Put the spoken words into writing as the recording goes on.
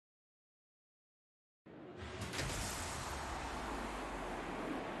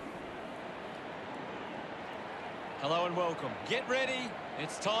Hello and welcome. Get ready.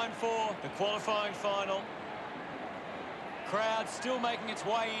 It's time for the qualifying final. Crowd still making its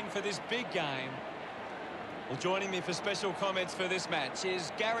way in for this big game. Well, joining me for special comments for this match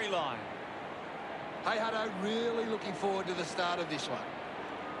is Gary Lyon. Hey, Hutto, really looking forward to the start of this one.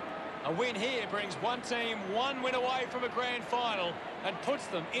 A win here brings one team one win away from a grand final and puts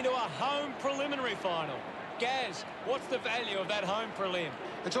them into a home preliminary final. Gaz, what's the value of that home prelim?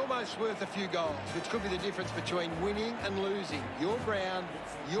 It's almost worth a few goals, which could be the difference between winning and losing. Your ground,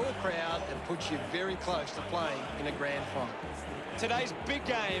 your crowd, and puts you very close to playing in a grand final. Today's big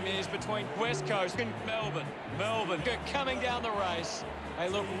game is between West Coast and Melbourne. Melbourne coming down the race. They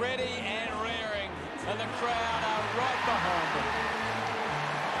look ready and raring, and the crowd are right behind them.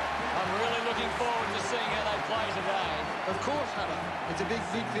 I'm really looking forward to seeing how they play today. Of course, Hutto. It's a big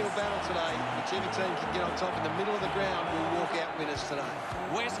midfield battle today. Whichever team can get on top in the middle of the ground will walk out winners today.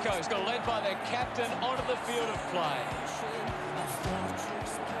 West Coast are led by their captain onto the field of play.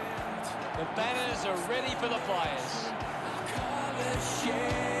 The banners are ready for the players.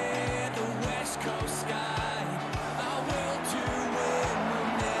 Share the West Coast sky. Our will to win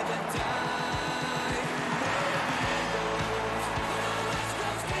will never die. West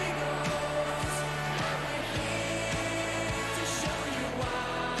Coast Eagles, we're here to show you why.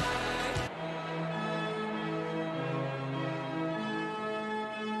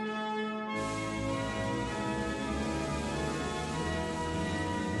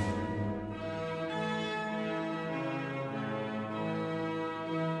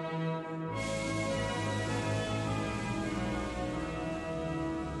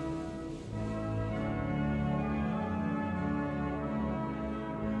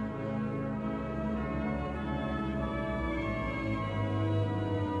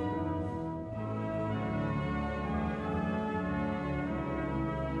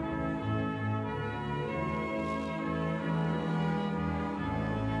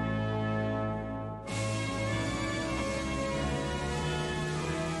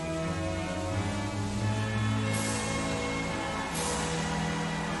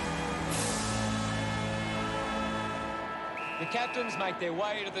 The captains make their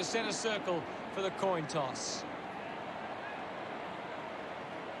way to the centre circle for the coin toss.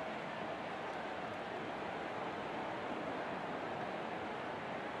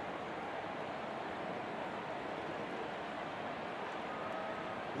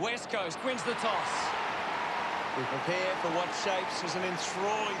 West Coast wins the toss. We prepare for what shapes as an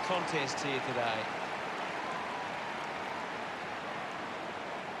enthralling contest here today.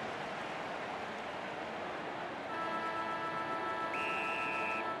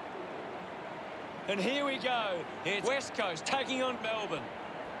 And here we go. It's West Coast taking on Melbourne.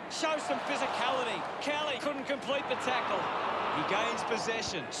 Shows some physicality. Kelly couldn't complete the tackle. He gains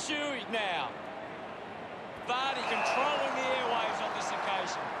possession. Shuey now. Vardy controlling the airwaves on this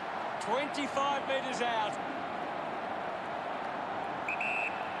occasion. 25 metres out.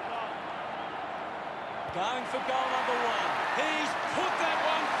 Going for goal number one. He's put that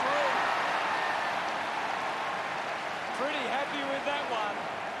one through. Pretty happy with that one.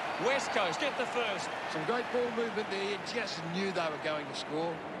 West Coast get the first. Some great ball movement there. You just knew they were going to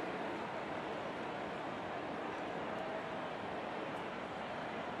score.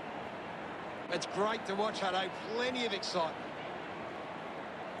 It's great to watch, Hutto. Plenty of excitement.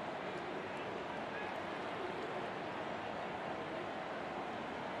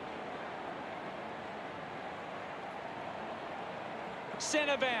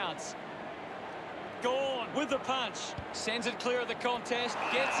 Centre bounce. Gone with the punch. Sends it clear of the contest.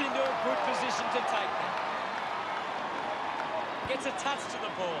 Gets into a good position to take it. Gets a touch to the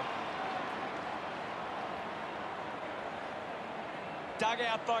ball. Dug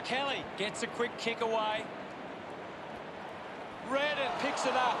out by Kelly. Gets a quick kick away. Redden picks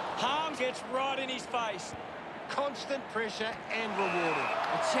it up. Harms gets right in his face. Constant pressure and rewarded.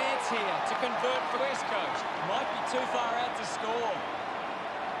 A chance here to convert for West Coast. Might be too far out to score.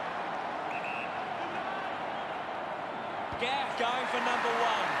 Gaff going for number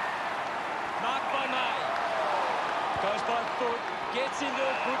one. Marked by May. Goes by foot. Gets into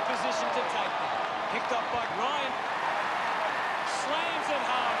a good position to take it. Picked up by Ryan. Slams it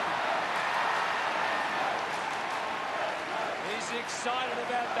home. He's excited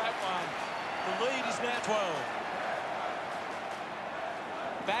about that one. The lead is now 12.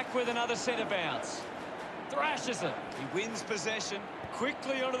 Back with another centre bounce. Thrashes it. He wins possession.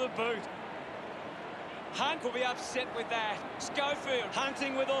 Quickly onto the boot. Hunt will be upset with that. Schofield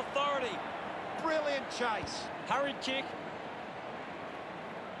hunting with authority. Brilliant chase. Hurried kick.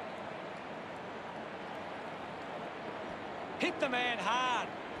 Hit the man hard.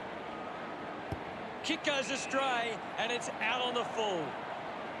 Kick goes astray, and it's out on the full.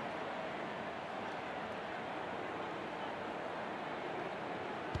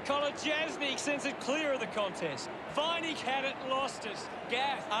 Kolajasnik sends it clear of the contest. Vinik had it, lost it.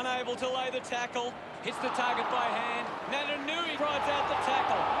 Gaff unable to lay the tackle. Hits the target by hand. Natanui rides out the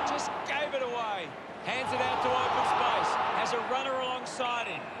tackle. Just gave it away. Hands it out to open space. Has a runner alongside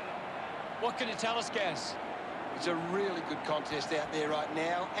him. What can you tell us, Gaz? It's a really good contest out there right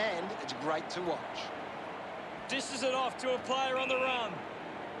now, and it's great to watch. Dishes it off to a player on the run.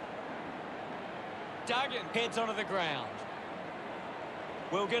 Duggan heads onto the ground.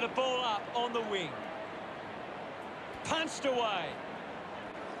 We'll get a ball up on the wing. Punched away.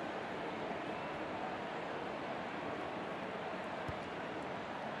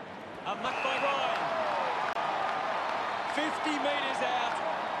 A muck by Ryan. 50 metres out.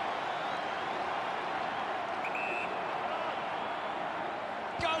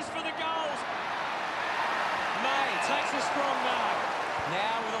 Goes for the goals. May takes a strong mark.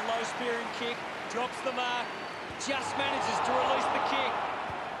 Now with a low spearing kick. Drops the mark. Just manages to release the kick.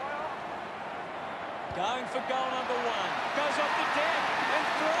 Going for goal number one. Goes off the deck and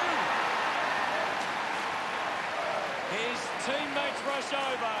through. His teammates rush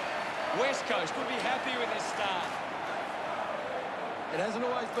over. West Coast will be happy with this start. It hasn't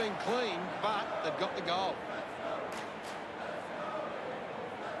always been clean, but they've got the goal.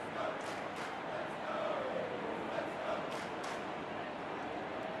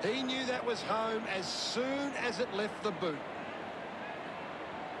 He knew that was home as soon as it left the boot.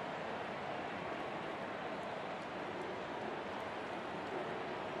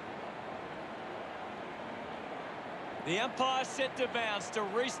 The umpire set to bounce to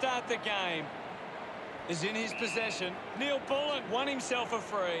restart the game. Is in his possession. Neil Bullen won himself a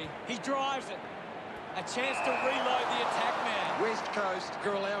free. He drives it. A chance to reload the attack now. West Coast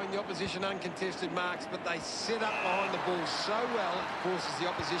are allowing the opposition uncontested marks, but they set up behind the ball so well it forces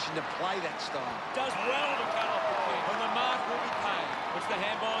the opposition to play that style. Does well to cut off the kick, and the mark will be paid. Puts the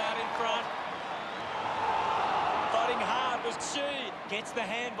handball out in front. Fighting hard was she. Gets the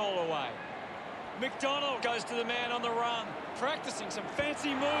handball away. McDonald goes to the man on the run, practicing some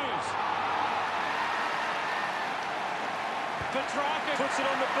fancy moves. Petrarca puts it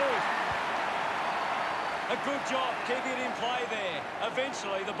on the boot. A good job keeping it in play there.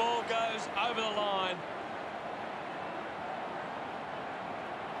 Eventually, the ball goes over the line.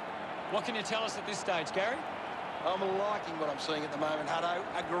 What can you tell us at this stage, Gary? I'm liking what I'm seeing at the moment, Hutto.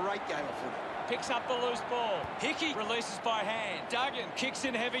 A great game of footy. Picks up the loose ball. Hickey releases by hand. Duggan kicks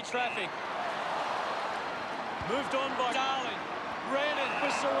in heavy traffic. Moved on by Darling. Redden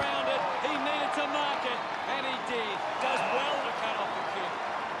was surrounded. He needed to mark it, and he did. Does well to cut off the kick.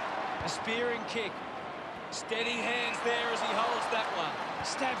 A spearing kick. Steady hands there as he holds that one.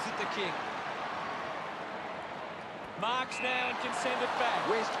 Stabs at the kick. Marks now and can send it back.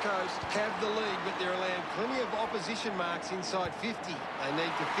 West Coast have the lead, but they're allowing plenty of opposition marks inside 50. They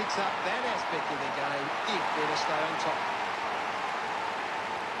need to fix up that aspect of their game if they're to stay on top.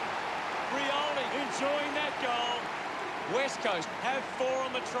 Rioli enjoying that goal. West Coast have 4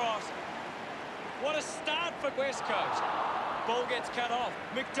 on the trot. What a start for West Coast. Ball gets cut off.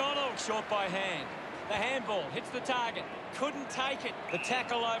 McDonald short by hand. The handball hits the target. Couldn't take it. The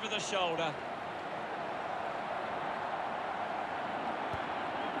tackle over the shoulder.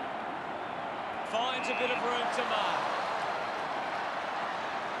 Finds a bit of room to mark.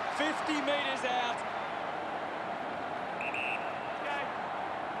 50 metres out.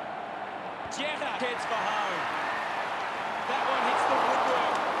 Jetta heads for home. That one hits the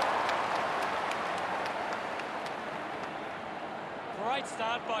woodwork. Great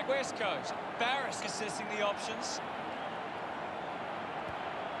start by West Coast. Barris assessing the options.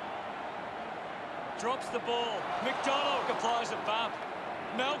 Drops the ball. McDonald applies a bump.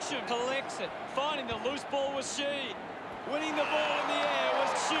 Melksham collects it. Finding the loose ball was she. Winning the ball in the air was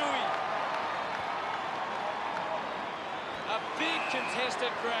Shuey. A big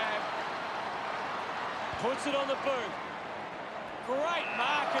contested grab. Puts it on the boot. Great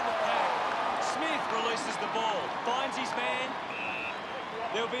mark in the pack. Smith releases the ball. Finds his man.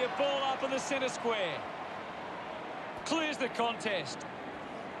 There'll be a ball up in the centre square. Clears the contest.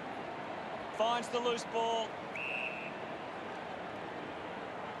 Finds the loose ball.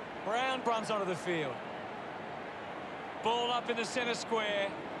 Brown runs onto the field. Ball up in the centre square.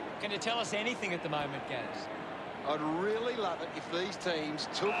 Can you tell us anything at the moment, Gaz? I'd really love it if these teams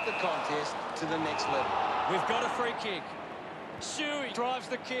took the contest to the next level. We've got a free kick. Shuey drives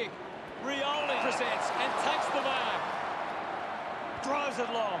the kick. Rioli presents and takes the mark. Drives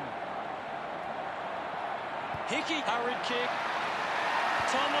it long. Hickey, hurried kick.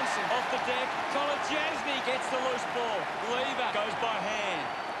 Tomlinson off the deck. Kolajasny gets the loose ball. Lever goes by hand.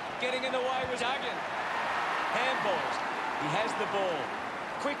 Getting in the way was Duggan. Handballs. He has the ball.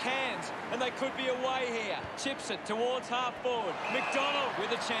 Quick hands, and they could be away here. Chips it towards half forward. McDonald with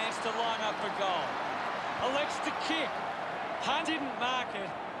a chance to line up for goal. Elects to kick. Hunt didn't mark it.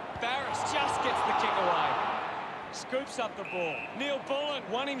 Barris just gets the kick away. Scoops up the ball. Neil Bullen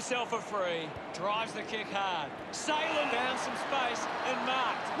won himself a free. Drives the kick hard. Salem found some space and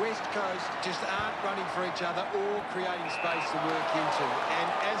marked. West Coast just aren't running for each other or creating space to work into. And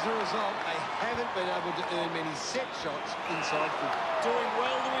as a result, they haven't been able to earn many set shots inside foot. Doing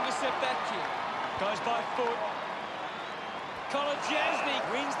well to intercept that kick. Goes by foot. Kolajasny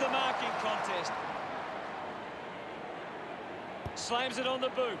wins the marking contest. Slams it on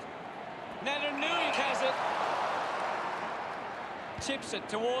the boot. Natanui has it. Chips it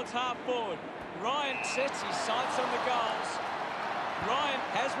towards half forward. Ryan sets his sights on the goals. Ryan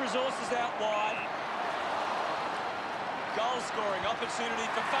has resources out wide. Goal scoring opportunity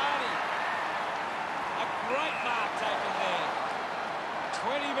for Vardy. A great mark taken there.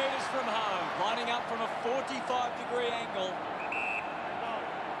 20 metres from home. Lining up from a 45-degree angle.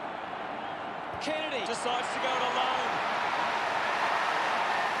 Kennedy decides to go it alone.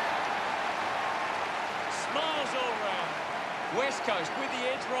 Smiles all round. West Coast with the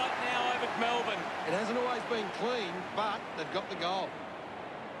edge right now over Melbourne. It hasn't always been clean, but they've got the goal.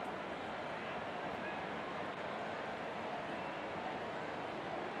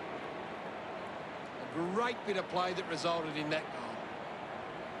 A great bit of play that resulted in that goal.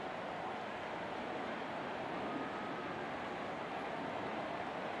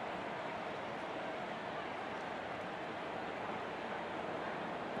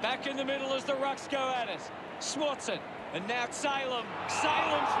 Back in the middle as the Rucks go at it. Swats it. And now Salem.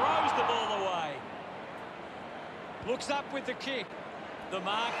 Salem throws the ball away. Looks up with the kick. The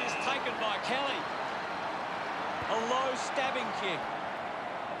mark is taken by Kelly. A low stabbing kick.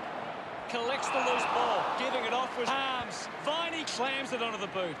 Collects the loose ball. Giving it off with Harms. Viney slams it onto the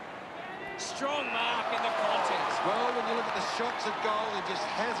boot. Strong mark in the contest. Well, when you look at the shots at goal, there just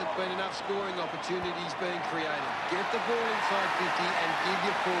hasn't been enough scoring opportunities being created. Get the ball inside 50 and give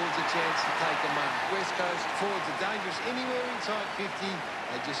your forwards a chance to take a mark. West Coast forwards are dangerous anywhere inside 50.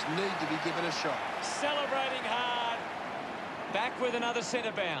 They just need to be given a shot. Celebrating hard. Back with another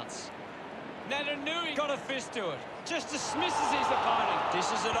centre bounce. Natanui got a fist to it. Just dismisses his opponent.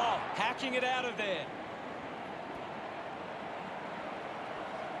 Dishes it off. Hacking it out of there.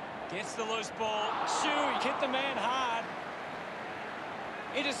 Gets the loose ball. Shuey hit the man hard.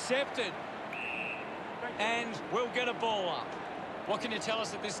 Intercepted. And we'll get a ball up. What can you tell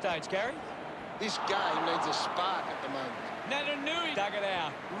us at this stage, Gary? This game needs a spark at the moment. Natanui dug it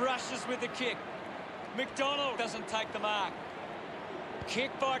out. Rushes with the kick. McDonald doesn't take the mark.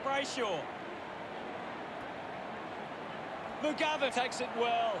 Kick by Brayshaw. McGovern takes it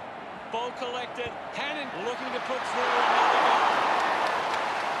well. Ball collected. Hannon looking to put through another goal.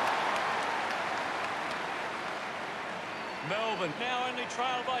 Melbourne now only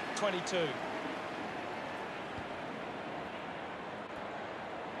trail by 22.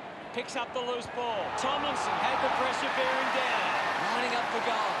 Picks up the loose ball. Tomlinson had the pressure bearing down. Lining up for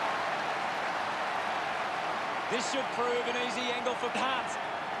goal. This should prove an easy angle for Hunt.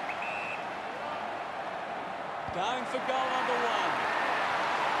 Going for goal number one.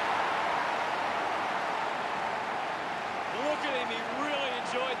 Look at him, he really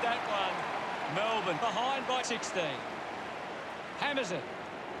enjoyed that one. Melbourne behind by 16. Hammers it.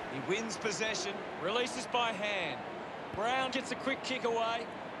 He wins possession, releases by hand. Brown gets a quick kick away.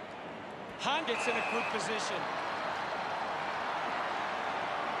 Hunt gets in a good position.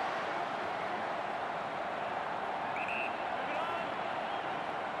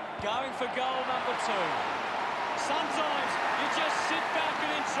 Going for goal number two. Sometimes you just sit back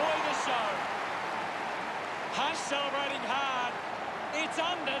and enjoy the show. Hunt celebrating hard. It's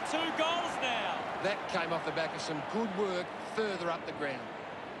under 2 goals now. That came off the back of some good work further up the ground.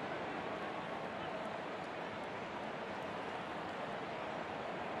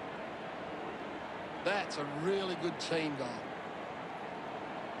 That's a really good team goal.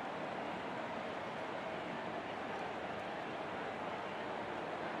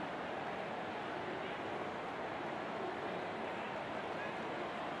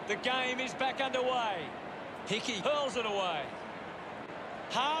 The game is back underway. Hickey hurls it away.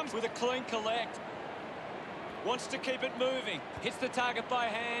 Harms with a clean collect. Wants to keep it moving. Hits the target by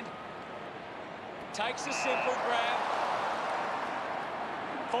hand. Takes a simple grab.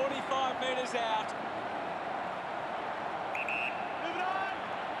 45 metres out.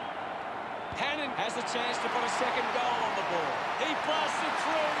 Hannon has the chance to put a second goal on the board. He blasts it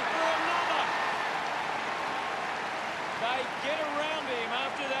through for another. They get around him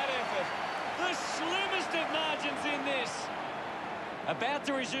after that effort. The slimmest of margins in this. About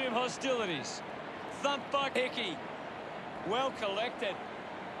to resume hostilities. Thump by Hickey. Well collected.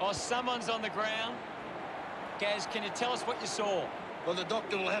 Oh, someone's on the ground. Gaz, can you tell us what you saw? Well, the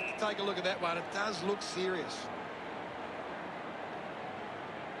doctor will have to take a look at that one. It does look serious.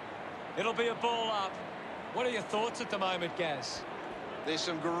 It'll be a ball up. What are your thoughts at the moment, Gaz? There's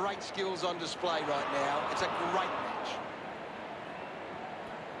some great skills on display right now. It's a great match.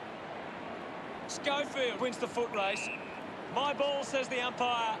 Schofield wins the foot race. My ball, says the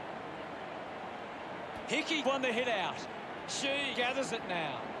umpire. Hickey won the hit out. She gathers it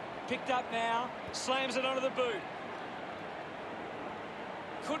now. Picked up now. Slams it onto the boot.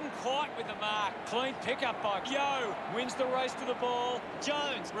 Couldn't quite with the mark. Clean pickup by Yo. Wins the race to the ball.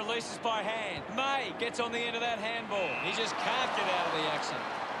 Jones releases by hand. May gets on the end of that handball. He just can't get out of the action.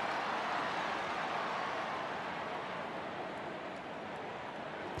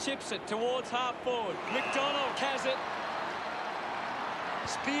 Chips it towards half forward. McDonald has it.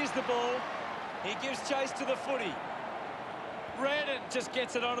 Spears the ball. He gives chase to the footy. Redden just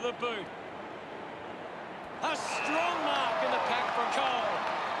gets it onto the boot. A strong mark in the pack from Cole.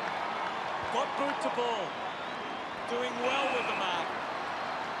 Got boot to ball. Doing well with the mark.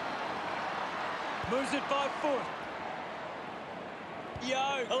 Moves it by foot.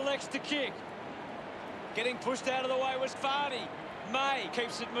 Yo elects to kick. Getting pushed out of the way was Vardy. May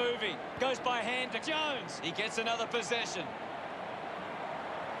keeps it moving. Goes by hand to Jones. He gets another possession.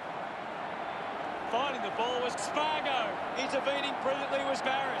 Finding the ball was Spargo. Intervening brilliantly was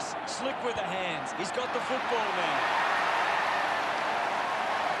Barris. Slick with the hands. He's got the football now.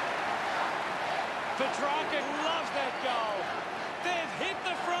 Petrarca loves that goal. They've hit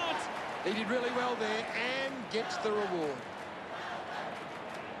the front. He did really well there and gets the reward.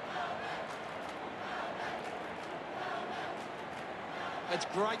 It's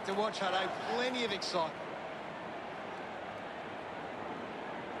great to watch, Hutto. Plenty of excitement.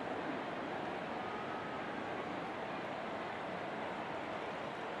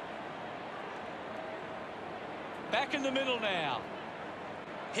 Back in the middle now.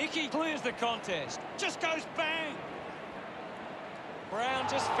 Hickey clears the contest. Just goes bang. Brown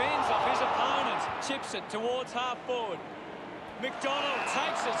just fends off his opponent. Chips it towards half forward. McDonald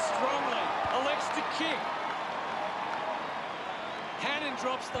takes it strongly. Elects to kick. Hannon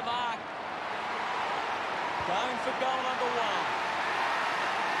drops the mark. Going for goal number one.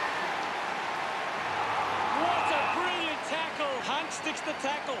 What a brilliant tackle. Hunt sticks the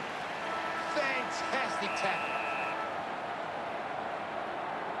tackle. Fantastic tackle.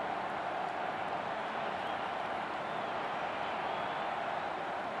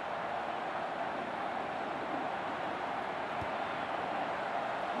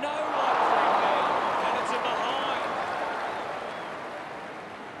 No luck for him there, and it's a behind.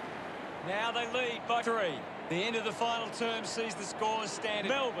 Now they lead by 3. The end of the final term sees the scores stand.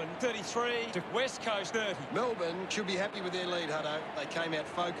 Melbourne 33 to West Coast 30. Melbourne should be happy with their lead, Hutto. They came out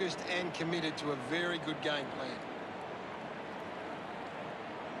focused and committed to a very good game plan.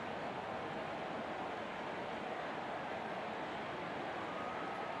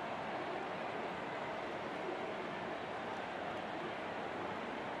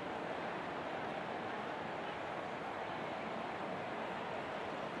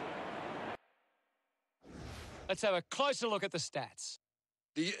 Let's have a closer look at the stats.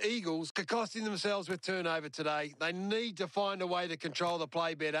 The Eagles are costing themselves with turnover today. They need to find a way to control the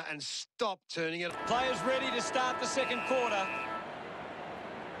play better and stop turning it. Players ready to start the second quarter.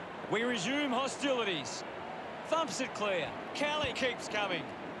 We resume hostilities. Thumps it clear. Kelly keeps coming.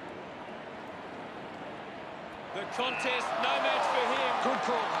 The contest, no match for him. Good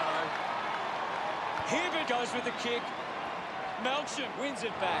call, Hutto. Hibbert goes with the kick. Melksham wins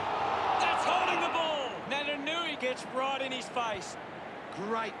it back. That's holding the ball. Natanui gets right in his face.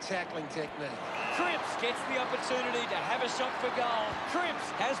 Great tackling technique. Cripps gets the opportunity to have a shot for goal. Cripps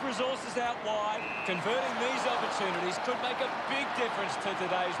has resources out wide. Converting these opportunities could make a big difference to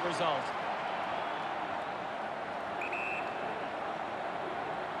today's result.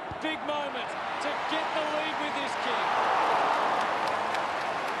 Big moment to get the lead with this kick.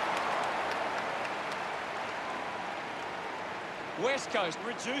 West Coast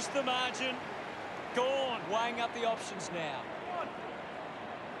reduce the margin. Gawn weighing up the options now.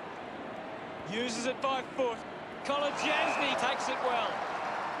 Uses it by foot. Kolodjasny takes it well.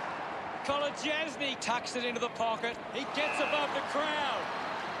 Kolodjasny tucks it into the pocket. He gets above the crowd.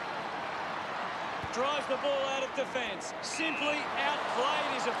 Drives the ball out of defence. Simply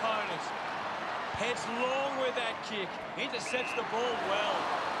outplayed his opponent. Heads long with that kick. Intercepts the ball well.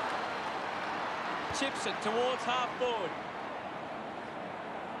 Chips it towards half-forward.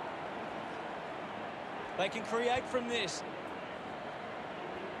 They can create from this.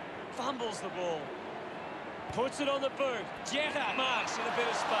 Fumbles the ball. Puts it on the boot. Jetta marks in a bit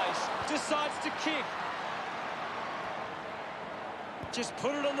of space. Decides to kick. Just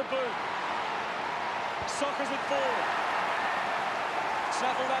put it on the boot. Sockers it forward.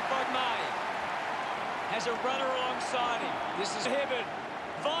 Snuffled up by May. Has a runner alongside him. This is Hibbard.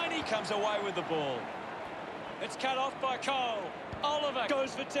 Viney comes away with the ball. It's cut off by Cole. Oliver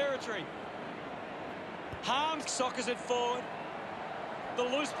goes for territory. Harms sockers it forward. The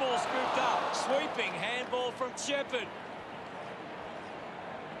loose ball scooped up. Sweeping handball from Shepherd.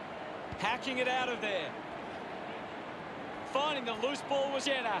 Hacking it out of there. Finding the loose ball was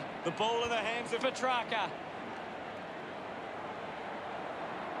Jenner. The ball in the hands of Petrarca.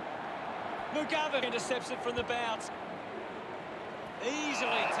 McGovern intercepts it from the bounce.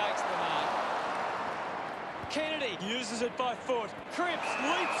 Easily takes the mark. Kennedy uses it by foot. Cripps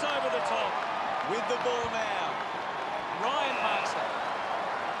leaps over the top. With the ball now. Ryan marks it.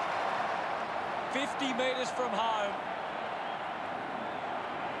 50 metres from home.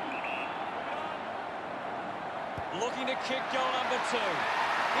 Looking to kick goal number 2.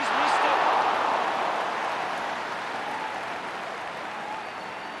 He's missed it.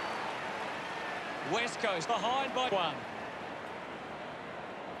 West Coast behind by 1.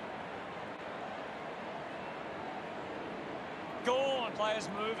 Gone. Players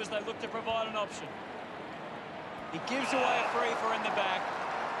move as they look to provide an option. He gives away a free for in the back.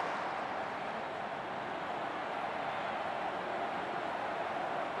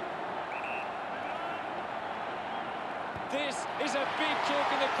 This is a big kick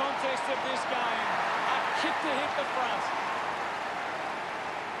in the context of this game. A kick to hit the front.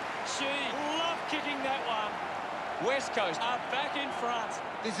 She loved kicking that one. West Coast are back in front.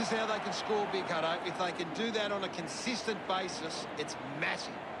 This is how they can score, Big Hutto. If they can do that on a consistent basis, it's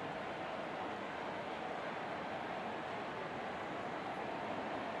massive.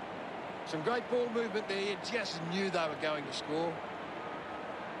 Some great ball movement there. You just knew they were going to score.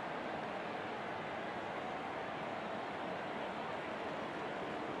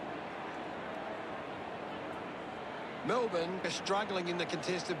 Melbourne are struggling in the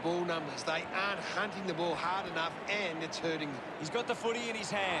contested ball numbers. They aren't hunting the ball hard enough, and it's hurting them. He's got the footy in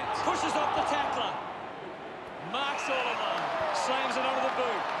his hands. Pushes off the tackler. Marks all alone. Slams it onto the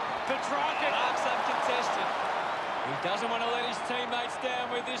boot. Petrarca marks uncontested. He doesn't want to let his teammates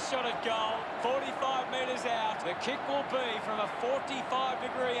down with this shot at goal. 45 metres out. The kick will be from a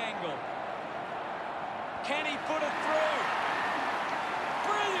 45-degree angle. Can he put it through?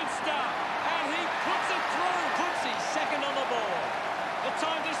 Brilliant stuff. And he puts it through. Puts his second on the ball. The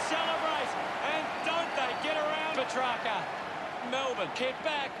time to celebrate. And don't they get around Petrarca. Melbourne kick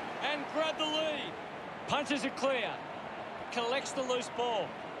back and grab the lead. Punches it clear. Collects the loose ball.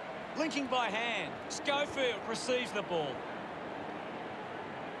 Linking by hand. Schofield receives the ball.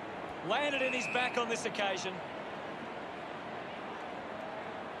 Landed in his back on this occasion.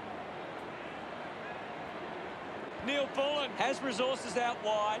 Neil Bullen has resources out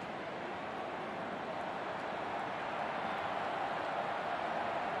wide.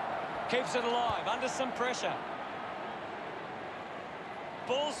 Keeps it alive under some pressure.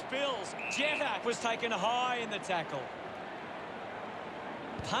 Ball spills. Jetta was taken high in the tackle.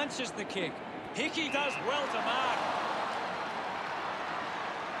 Punches the kick. Hickey does well to mark.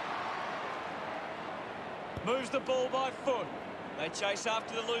 Moves the ball by foot. They chase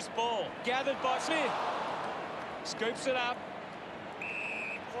after the loose ball. Gathered by Smith. Scoops it up.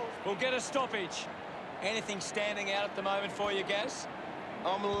 We'll get a stoppage. Anything standing out at the moment for you, Gaz?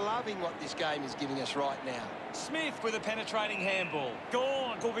 I'm loving what this game is giving us right now. Smith with a penetrating handball.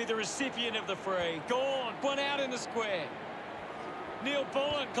 Gawn will be the recipient of the free. Gawn, one out in the square. Neil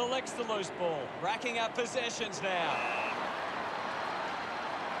Bullen collects the loose ball. Racking up possessions now.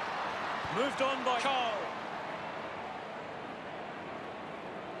 Moved on by Cole.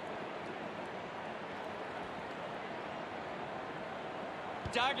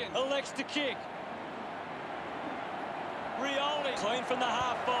 Duggan elects to kick. Rioli clean from the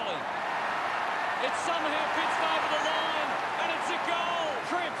half volley. It somehow fits over the line, and it's a goal.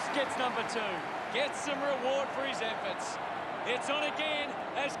 Cripps gets number 2. Gets some reward for his efforts. It's on again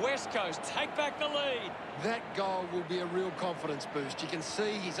as West Coast take back the lead. That goal will be a real confidence boost. You can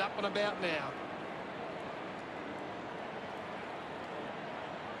see he's up and about now.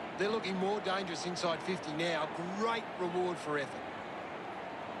 They're looking more dangerous inside 50 now. Great reward for effort.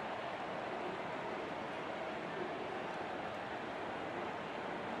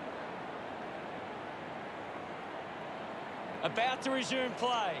 About to resume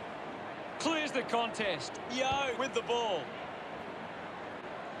play. Clears the contest. Yo with the ball.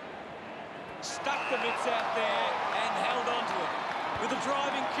 Stuck the mitts out there and held on to it. With a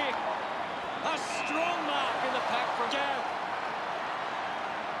driving kick. A strong mark in the pack from Gav.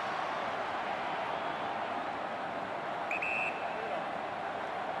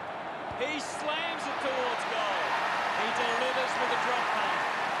 He slams it towards goal. He delivers with a drop punt.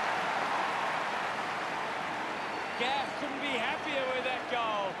 Gav couldn't be happier with that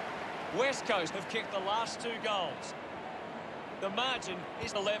goal. West Coast have kicked the last 2 goals. The margin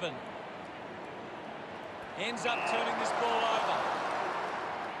is 11. Ends up turning this ball over.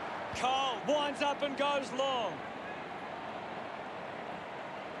 Cole winds up and goes long.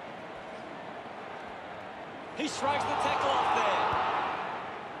 He shrugs the tackle off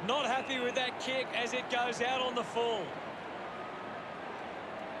there. Not happy with that kick as it goes out on the full.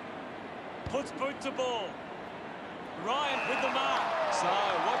 Puts boot to ball. Ryan with the mark. So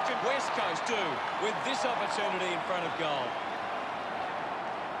what can West Coast do with this opportunity in front of goal?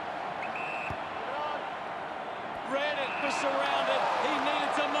 Read it, was surrounded. He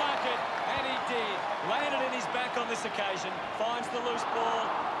needed to mark it, and he did. Landed in his back on this occasion. Finds the loose ball.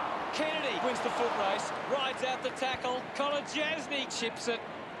 Kennedy wins the foot race. Rides out the tackle. Kolajasny chips it.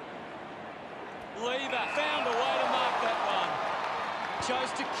 Lever found a way to mark that one.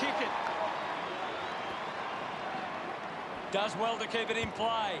 Chose to kick it. Does well to keep it in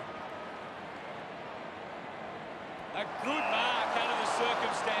play. A good mark under the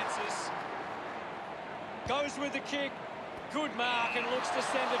circumstances. Goes with the kick. Good mark and looks to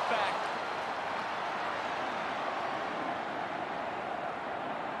send it back.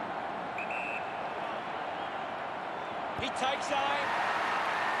 He takes aim.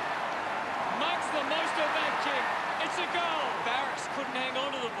 Makes the most of that kick. It's a goal. Barracks couldn't hang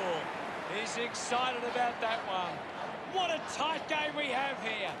on to the ball. He's excited about that one. What a tight game we have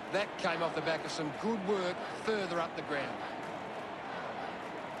here. That came off the back of some good work further up the ground.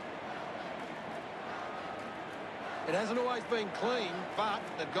 It hasn't always been clean, but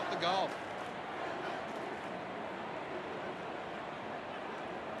they've got the goal.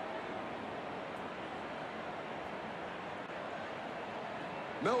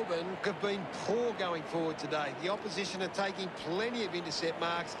 Melbourne have been poor going forward today. The opposition are taking plenty of intercept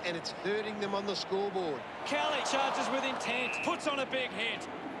marks, and it's hurting them on the scoreboard. Kelly charges with intent, puts on a big hit.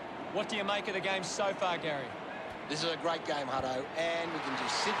 What do you make of the game so far, Gary? This is a great game, Hutto, and we can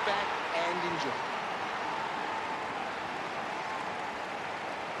just sit back and enjoy.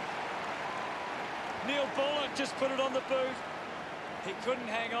 Neil Bullock just put it on the boot. He couldn't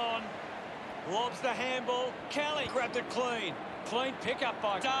hang on. Lobs the handball. Kelly grabbed it clean. Clean pickup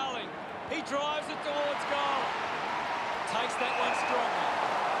by Darling. He drives it towards goal. Takes that one strongly.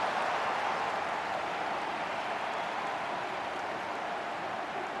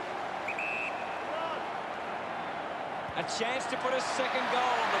 A chance to put a second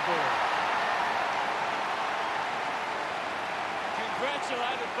goal on the board.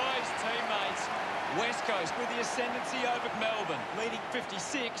 Congratulated by his teammates. West Coast with the ascendancy over Melbourne, leading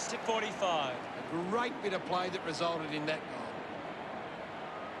 56-45. A great bit of play that resulted in that goal.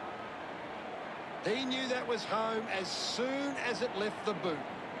 He knew that was home as soon as it left the boot.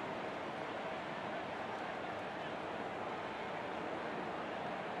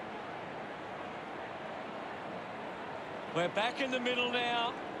 We're back in the middle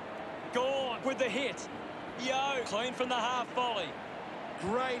now. Gone with the hit. Yo, clean from the half volley.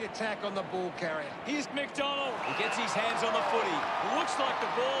 Great attack on the ball carrier. Here's McDonald. He gets his hands on the footy. Looks like the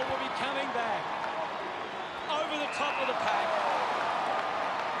ball will be coming back. Over the top of the pack.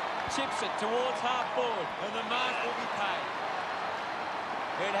 Chips it towards half forward, and the mark will be paid.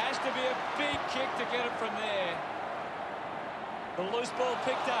 It has to be a big kick to get it from there. The loose ball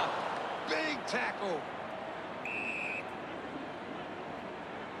picked up. Big tackle.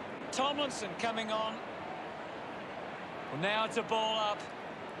 Tomlinson coming on. Well, now it's a ball up.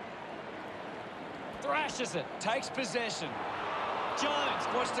 Thrashes it, takes possession. Jones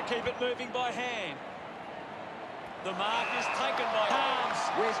wants to keep it moving by hand. The mark is taken by Harms.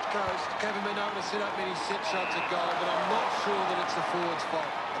 West Coast haven't been able to set up many set shots at goal, but I'm not sure that it's the forward's fault.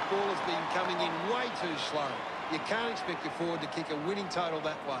 The ball has been coming in way too slow. You can't expect your forward to kick a winning total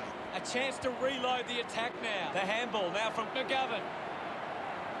that way. A chance to reload the attack now. The handball now from McGovern.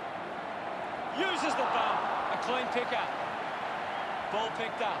 Uses the bump. A clean pickup. Ball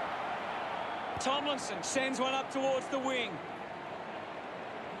picked up. Tomlinson sends one up towards the wing.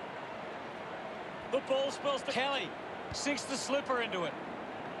 The ball spills to Kelly. Sinks the slipper into it.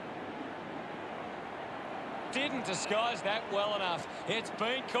 Didn't disguise that well enough. It's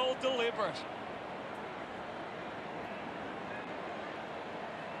been called deliberate.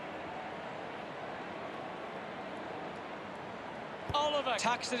 Oliver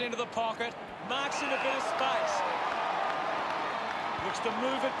tucks it into the pocket, marks in a bit of space. Looks to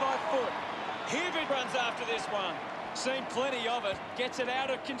move it by foot. Hibbert runs after this one. Seen plenty of it. Gets it out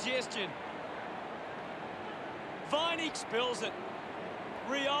of congestion. Viney spills it.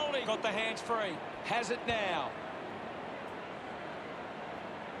 Rioli got the hands free. Has it now.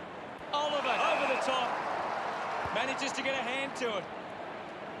 Oliver over the top. Manages to get a hand to it.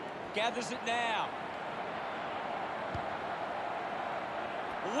 Gathers it now.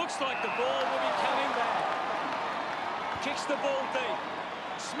 Looks like the ball will be coming back. Kicks the ball deep.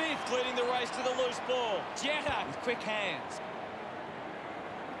 Smith leading the race to the loose ball. Jetta with quick hands.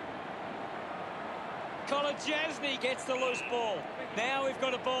 Kolajasny gets the loose ball. Now we've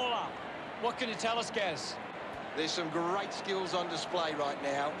got a ball up. What can you tell us, Gaz? There's some great skills on display right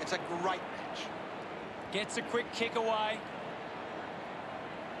now. It's a great match. Gets a quick kick away.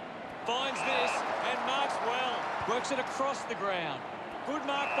 Finds this and marks well. Works it across the ground. Good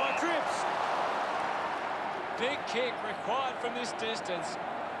mark by Cripps. Big kick required from this distance.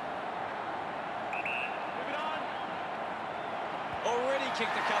 Move it on. Already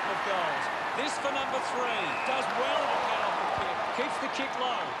kicked a couple of goals. This for number 3. Does well to cut off the kick. Keeps the kick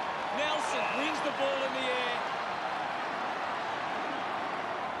low. Nelson wins the ball in the air.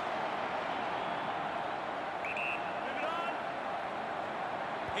 Move it on.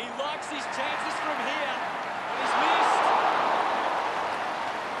 He likes his chances from here. But he's missed.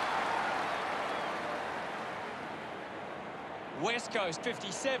 West Coast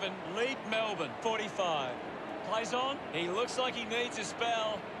 57, lead Melbourne 45. Plays on. He looks like he needs a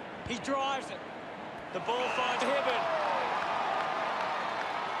spell. He drives it. The ball finds Hibbert.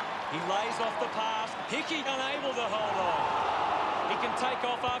 He lays off the pass. Hickey unable to hold on. He can take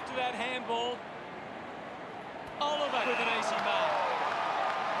off after that handball. Oliver with an easy mark.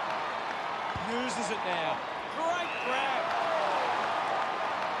 Uses it now. Great grab.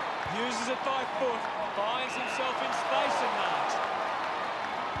 Uses it by foot. Finds himself in space and marks.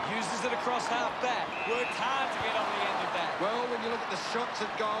 Uses it across half-back. Worked hard to get on the end of that. Well, when you look at the shots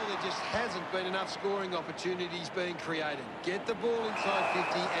at goal, there just hasn't been enough scoring opportunities being created. Get the ball inside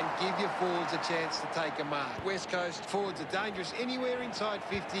 50 and give your forwards a chance to take a mark. West Coast forwards are dangerous anywhere inside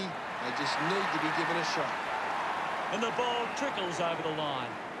 50. They just need to be given a shot. And the ball trickles over the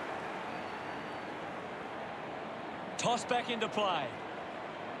line. Toss back into play.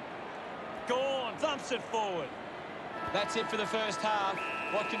 Gorn thumps it forward. That's it for the first half.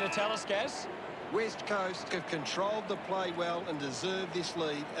 What can you tell us, Gaz? West Coast have controlled the play well and deserve this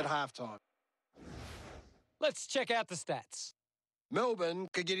lead at halftime. Let's check out the stats. Melbourne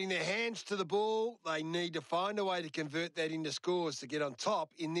are getting their hands to the ball. They need to find a way to convert that into scores to get on top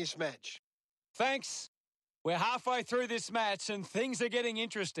in this match. Thanks. We're halfway through this match and things are getting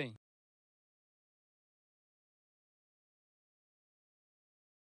interesting.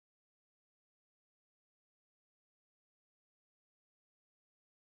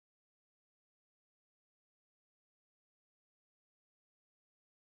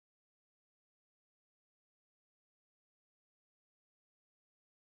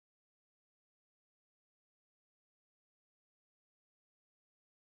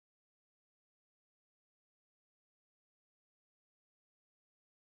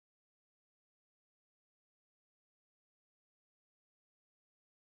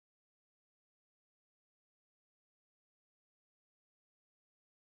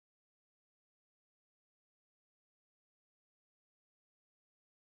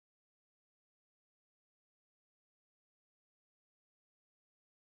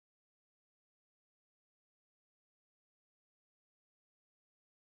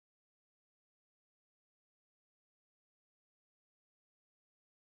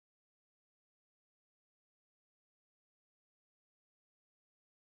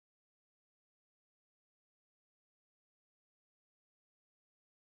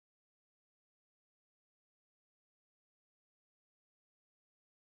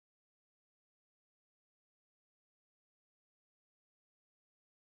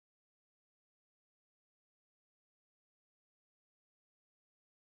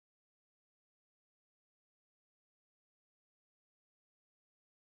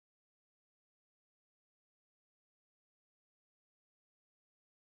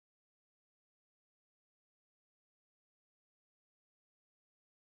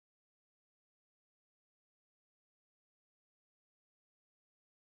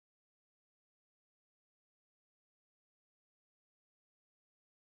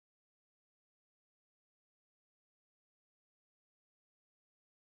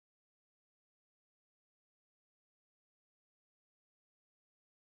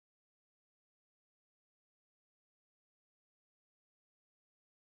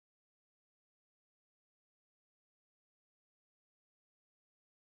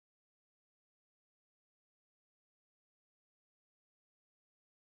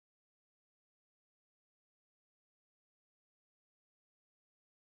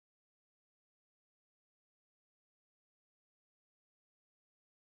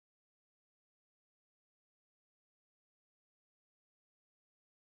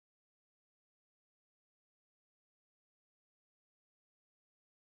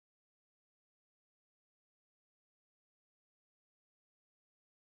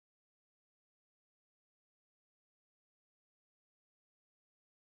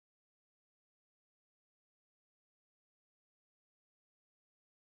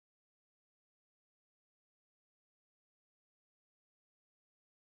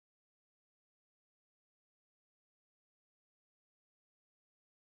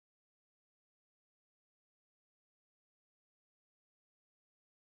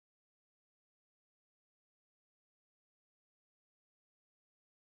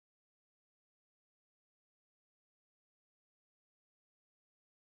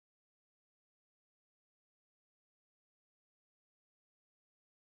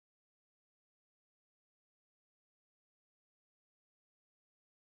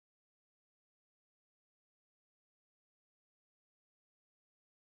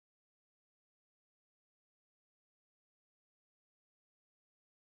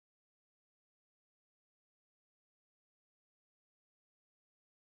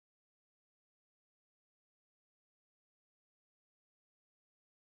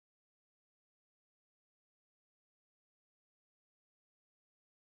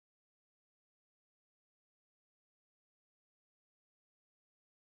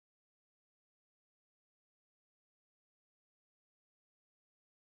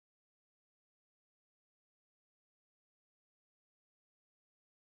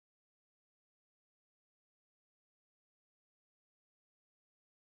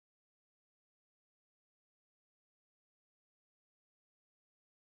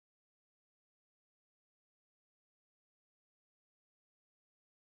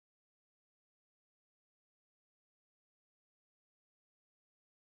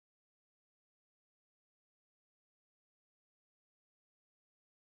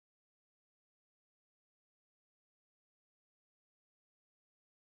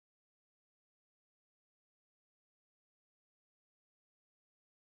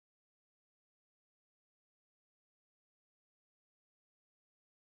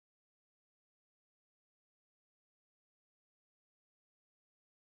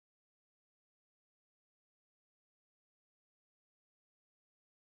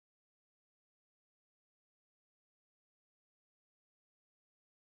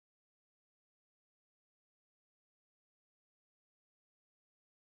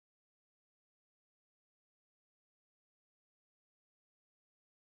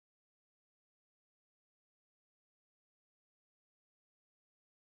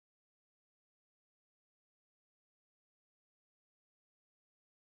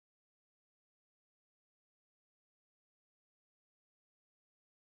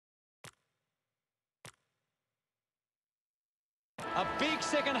 A big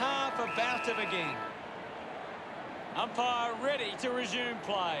second half about to begin. Umpire ready to resume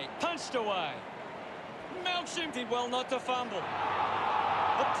play. Punched away. Melchum did well not to fumble.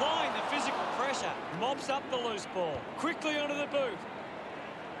 Applying the physical pressure. Mops up the loose ball. Quickly onto the boot.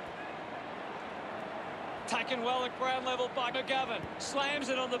 Taken well at ground level by McGovern. Slams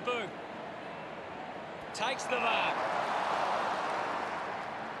it on the boot. Takes the mark.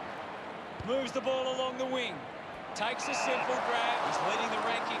 Moves the ball along the wing. Takes a simple grab. He's leading the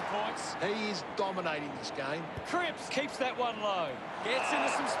ranking points. He is dominating this game. Cripps keeps that one low. Gets into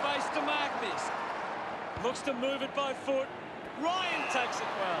some space to mark this. Looks to move it by foot. Ryan takes it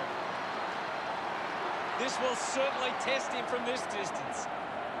well. This will certainly test him from this distance.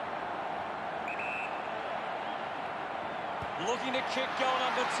 Looking to kick goal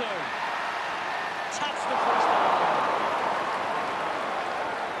number 2. Touch the post.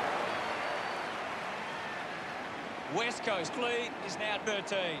 West Coast lead is now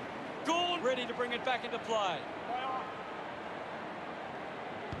 13. Gorn ready to bring it back into play.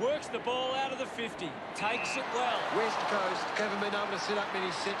 Works the ball out of the 50. Takes it well. West Coast haven't been able to set up many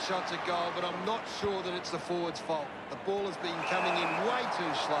set shots at goal, but I'm not sure that it's the forward's fault. The ball has been coming in way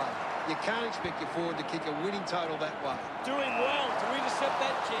too slow. You can't expect your forward to kick a winning total that way. Doing well to intercept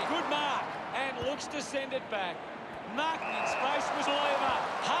that kick. Good mark. And looks to send it back. Marking in space was over.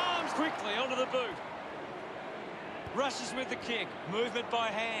 Harms quickly onto the boot. Rushes with the kick. Movement by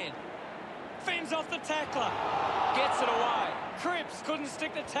hand. Fends off the tackler. Gets it away. Cripps couldn't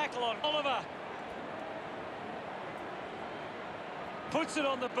stick the tackle on Oliver. Puts it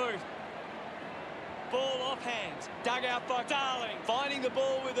on the boot. Ball off hands. Dug out by Darling. Finding the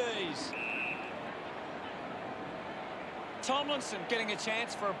ball with ease. Tomlinson getting a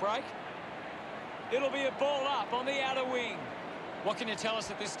chance for a break. It'll be a ball up on the outer wing. What can you tell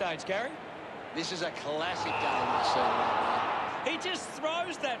us at this stage, Gary? This is a classic game we're seeing right now. He just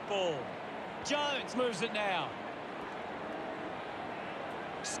throws that ball. Jones moves it now.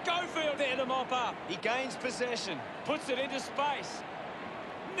 Schofield there to mop up. He gains possession. Puts it into space.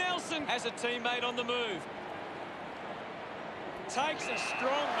 Nelson has a teammate on the move. Takes a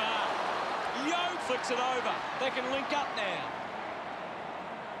strong mark. Yo flicks it over. They can link up now.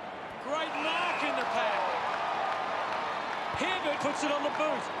 Great mark in the pack. Hibbert puts it on the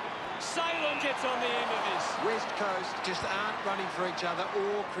boot. Salem gets on the end of this. West Coast just aren't running for each other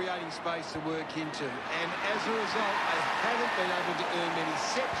or creating space to work into. And as a result, they haven't been able to earn many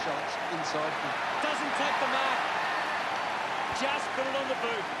set shots inside. Doesn't take the mark. Just put it on the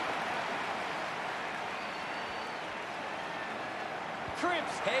boot.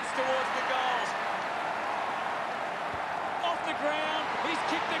 Cripps heads towards the goals. Off the ground. He's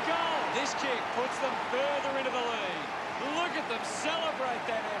kicked the goal. This kick puts them further into the lead. Look at them celebrate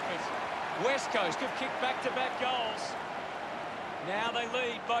that effort. West Coast have kicked back-to-back goals. Now they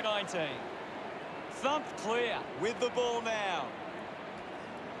lead by 19. Thumped clear with the ball now.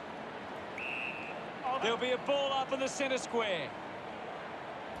 There'll be a ball up in the centre square.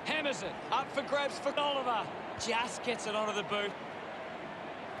 Hammers it. Up for grabs for Oliver. Just gets it onto the boot.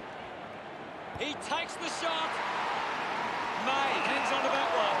 He takes the shot. May hangs onto that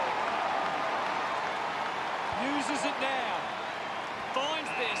one. Uses it now. Finds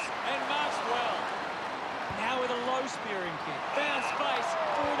this and marks well. Now with a low spearing kick. Found space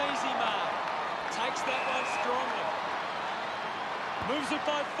for an easy mark. Takes that one strongly. Moves it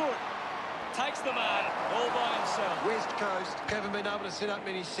by foot. Takes the mark all by himself. West Coast haven't been able to set up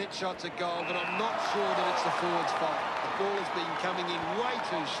many set shots at goal, but I'm not sure that it's the forward's fault. The ball has been coming in way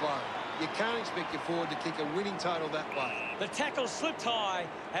too slow. You can't expect your forward to kick a winning total that way. The tackle slipped high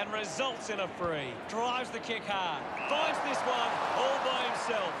and results in a free. Drives the kick hard. Finds this one all by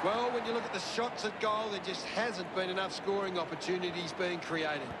himself. Well, when you look at the shots at goal, there just hasn't been enough scoring opportunities being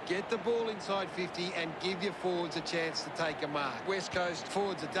created. Get the ball inside 50 and give your forwards a chance to take a mark. West Coast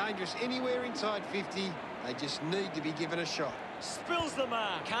forwards are dangerous anywhere inside 50. They just need to be given a shot. Spills the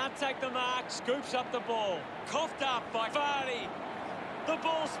mark. Can't take the mark. Scoops up the ball. Coughed up by Vardy. The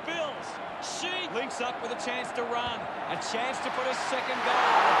ball spills. She links up with a chance to run. A chance to put a second goal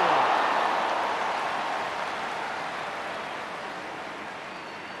on the board.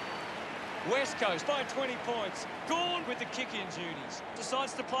 West Coast by 20 points. Gorn with the kick-in duties.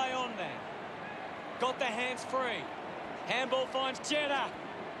 Decides to play on now. Got the hands free. Handball finds Jeddah.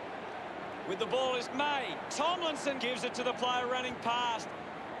 With the ball is May. Tomlinson gives it to the player running past.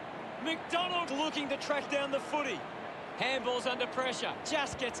 McDonald looking to track down the footy. Handball's under pressure.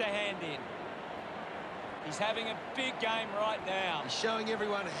 Just gets a hand in. He's having a big game right now. He's showing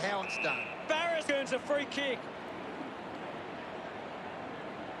everyone how it's done. Barris earns a free kick.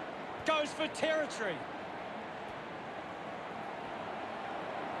 Goes for territory.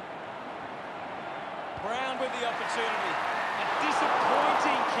 Brown with the opportunity. A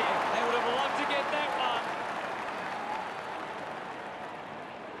disappointing kick. They would have loved to get that one.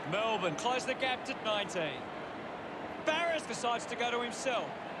 Melbourne close the gap to 19. Barris decides to go to himself.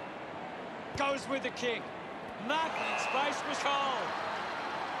 Goes with the kick. Marking in space was Cole.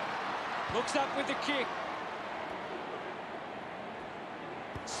 Looks up with the kick.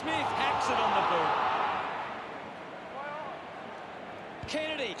 Smith hacks it on the boot.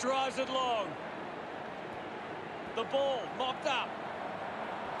 Kennedy drives it long. The ball mopped up.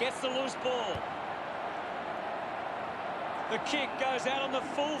 Gets the loose ball. The kick goes out on the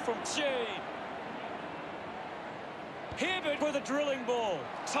full from Cheed. Hibbert with a drilling ball.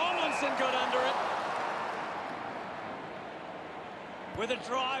 Tomlinson got under it. With a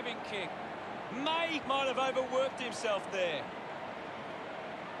driving kick. May might have overworked himself there.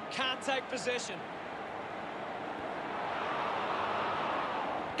 Can't take possession.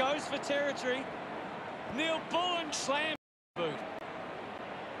 Goes for territory. Neil Bullen slams the boot.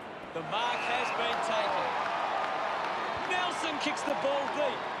 The mark has been taken. Nelson kicks the ball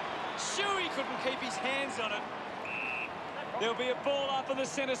deep. Shuey couldn't keep his hands on it. There'll be a ball up in the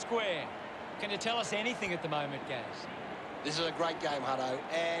centre square. Can you tell us anything at the moment, Gaz? This is a great game, Hutto,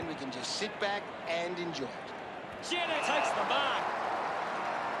 and we can just sit back and enjoy it. Jenner takes the mark.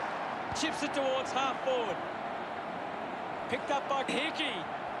 Chips it towards half forward. Picked up by Hickey.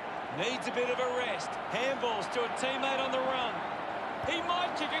 Needs a bit of a rest. Handballs to a teammate on the run. He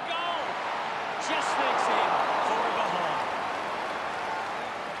might kick a goal. Just sneaks in. 4 behind.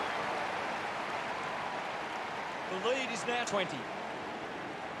 The lead is now 20.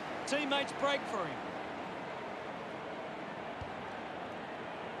 Teammates break for him.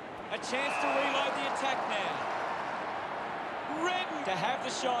 A chance to reload the attack now. Redden to have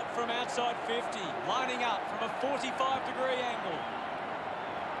the shot from outside 50. Lining up from a 45-degree angle.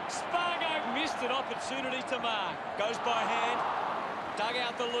 Spargo missed an opportunity to mark. Goes by hand. Dug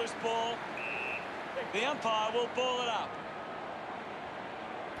out the loose ball. The umpire will ball it up.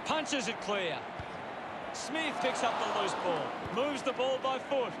 Punches it clear. Smith picks up the loose ball. Moves the ball by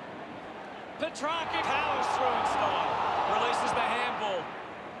foot. Petrarca powers through in style. Releases the handball.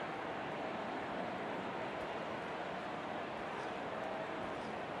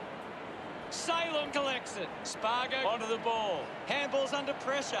 Salem collects it. Spargo onto the ball. Handball's under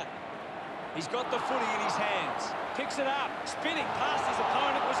pressure. He's got the footy in his hands. Picks it up. Spinning past his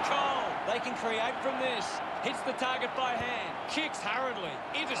opponent was Cole. They can create from this. Hits the target by hand. Kicks hurriedly.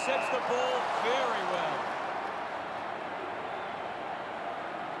 Intercepts the ball very well.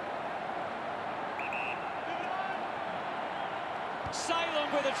 Salem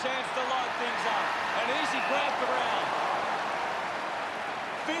with a chance to light things up. An easy grab for Brown.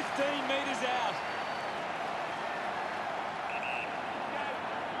 15 metres out.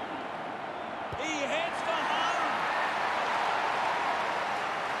 He heads for home.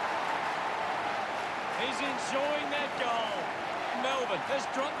 He's enjoying that goal. Melbourne has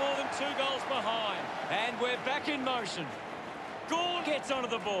dropped more than 2 goals behind. And we're back in motion. Gawn gets onto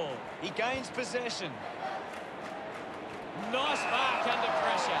the ball. He gains possession. Nice mark under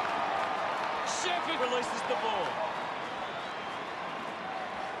pressure. Shepherd releases the ball.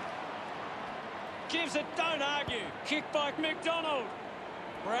 Gives it, don't argue. Kick by McDonald.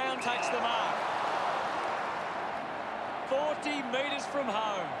 Brown takes the mark. 40 metres from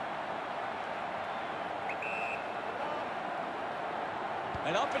home.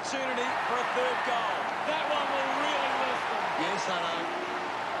 An opportunity for a 3rd goal. That one will really lift them. Yes, I know.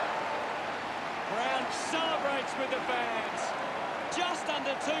 Brown celebrates with the fans. Just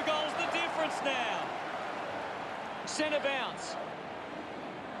under 2 goals the difference now. Centre bounce.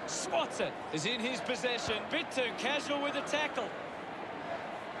 Swats it. Is in his possession. Bit too casual with the tackle.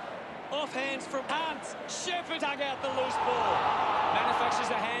 Off hands from Hunt. Shepherd dug out the loose ball. Manufactures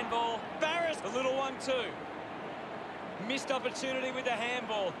a handball. Barris, a little one too. Missed opportunity with the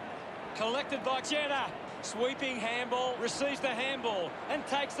handball. Collected by Jenner. Sweeping handball. Receives the handball and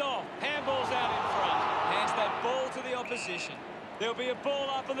takes off. Handball's out in front. Hands that ball to the opposition. There'll be a ball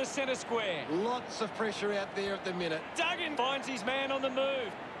up in the centre square. Lots of pressure out there at the minute. Duggan finds his man on the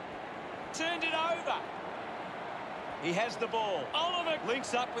move. Turned it over. He has the ball. Oliver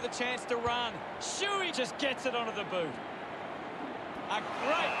links up with a chance to run. Shuey just gets it onto the boot. A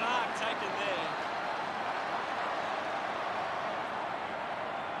great mark taken there.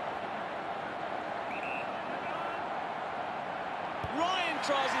 Ryan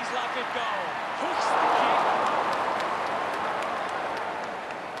tries his luck at goal. Hooks the kick.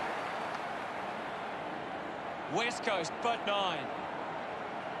 West Coast, but 9.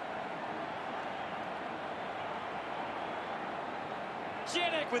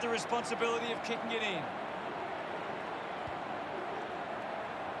 Jedek with the responsibility of kicking it in.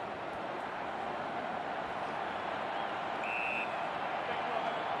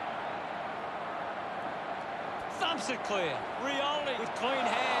 Thumps it clear. Rioli with clean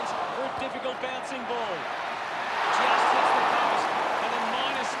hands for a difficult bouncing ball. Just hits the post and a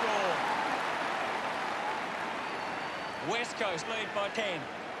minor score. West Coast lead by 10.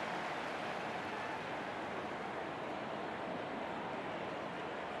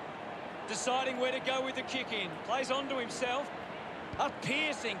 Deciding where to go with the kick in. Plays onto himself. A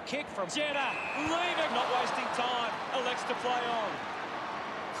piercing kick from Jeddah. Lever not wasting time. Elects to play on.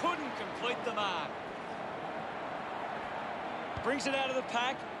 Couldn't complete the mark. Brings it out of the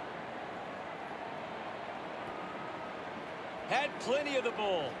pack. Had plenty of the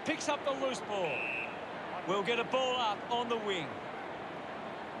ball. Picks up the loose ball. We'll get a ball up on the wing.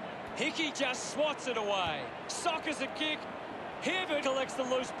 Hickey just swats it away. Sockers a kick. Hibbert collects the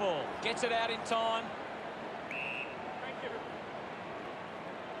loose ball. Gets it out in time.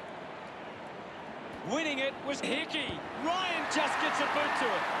 Winning it was Hickey. Ryan just gets a boot to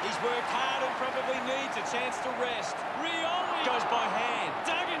it. He's worked hard and probably needs a chance to rest. Rioli goes by hand.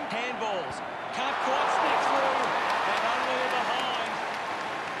 Duggan handballs. Can't quite sneak through. And only behind.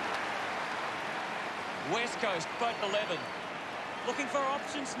 West Coast, both 11. Looking for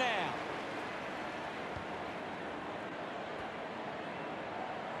options now.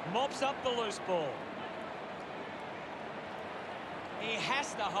 Mops up the loose ball. He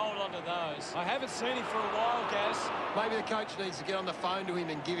has to hold on to those. I haven't seen him for a while, Gaz. Maybe the coach needs to get on the phone to him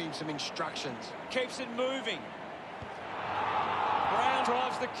and give him some instructions. Keeps it moving. Brown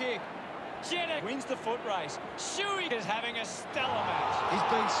drives the kick. Jedek wins the foot race. Shuey is having a stellar match. He's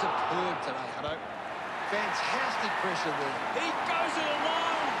been superb today, Hutto. Fantastic pressure there. He goes it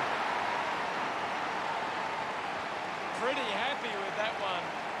alone. Pretty happy with that one.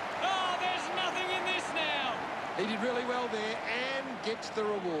 Oh, there's nothing in this now. He did really well there and gets the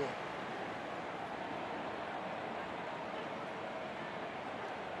reward.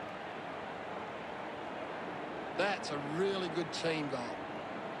 That's a really good team goal.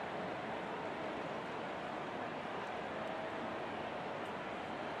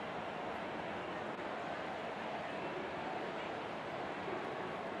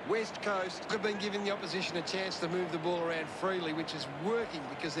 West Coast have been giving the opposition a chance to move the ball around freely, which is working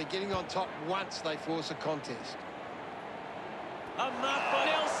because they're getting on top once they force a contest. A mark by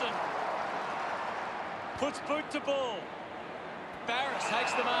Nelson. Puts boot to ball. Barris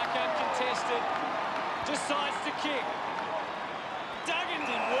takes the mark uncontested. Decides to kick. Duggan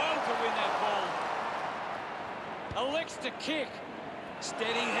did well to win that ball. Elects to kick.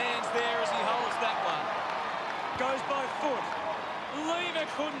 Steady hands there as he holds that one. Goes by foot. Lever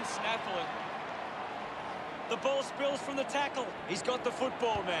couldn't snaffle it. The ball spills from the tackle. He's got the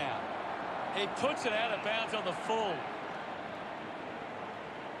football now. He puts it out of bounds on the full.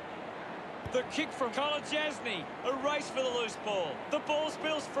 The kick from Kolajasny. A race for the loose ball. The ball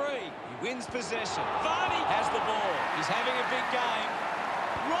spills free. He wins possession. Vardy has the ball. He's having a big game.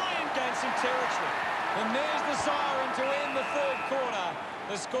 Ryan gains some territory. And there's the siren to end the third quarter.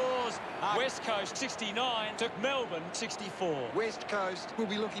 The scores are West Coast 69 to Melbourne 64. West Coast will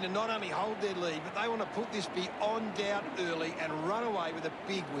be looking to not only hold their lead, but they want to put this beyond doubt early and run away with a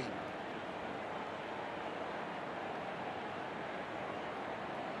big win.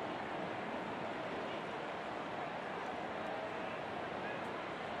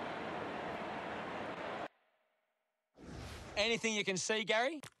 Anything you can see,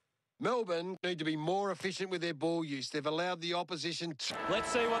 Gary? Melbourne need to be more efficient with their ball use. They've allowed the opposition to...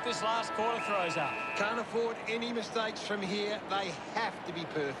 Let's see what this last quarter throws up. Can't afford any mistakes from here. They have to be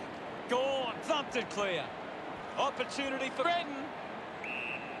perfect. Gone. Thumped it clear. Opportunity for Redden.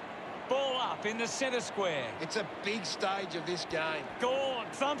 Ball up in the centre square. It's a big stage of this game. Gone.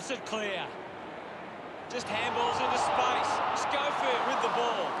 Thumps it clear. Just handballs into space. Schofield with the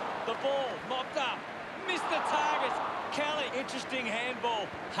ball. The ball mopped up. Missed the target. Kelly, interesting handball.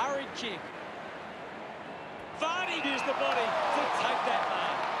 Hurried kick. Vardy used the body to take that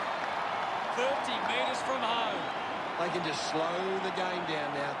mark. 30 metres from home. They can just slow the game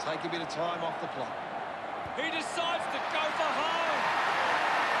down now. Take a bit of time off the clock. He decides to go for home.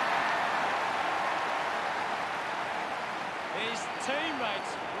 His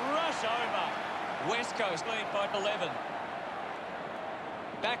teammates rush over. West Coast lead by 11.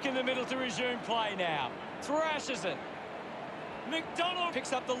 Back in the middle to resume play now. Thrashes it. McDonald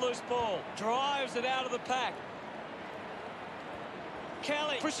picks up the loose ball. Drives it out of the pack.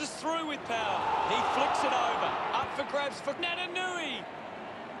 Kelly pushes through with power. He flicks it over. Up for grabs for Natanui.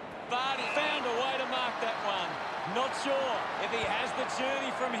 Vardy found a way to mark that one. Not sure if he has the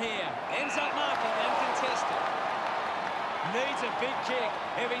journey from here. Ends up marking uncontested. Needs a big kick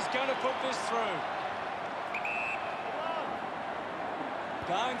if he's going to put this through.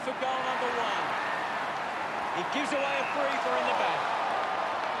 Going for goal number 1. He gives away a free for in the back.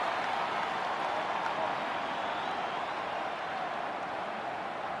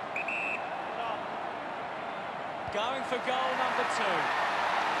 Going for goal number 2.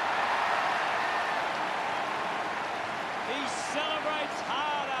 He celebrates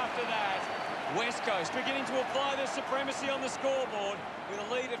hard after that. West Coast beginning to apply their supremacy on the scoreboard with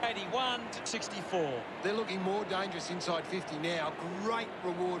a lead of 81-64. They're looking more dangerous inside 50 now. Great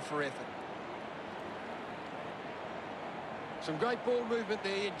reward for effort. Some great ball movement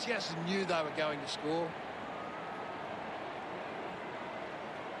there. You just knew they were going to score.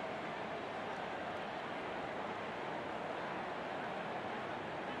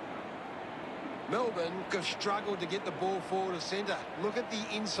 Melbourne have struggled to get the ball forward of centre. Look at the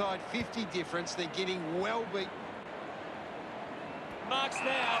inside 50 difference. They're getting well beat. Marks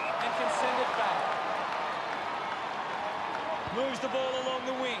now and can send it back. Moves the ball along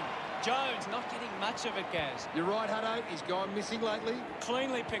the wing. Jones not getting much of it, Gaz. You're right, Hutto. He's gone missing lately.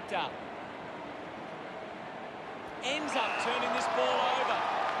 Cleanly picked up. Ends up turning this ball over.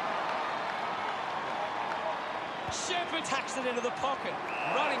 Shepherd tacks it into the pocket.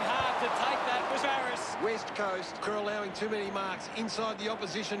 Running hard to take that was Harris. West Coast are allowing too many marks inside the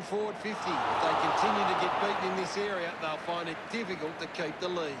opposition forward 50. If they continue to get beaten in this area, they'll find it difficult to keep the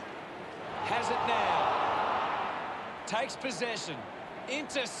lead. Has it now. Takes possession.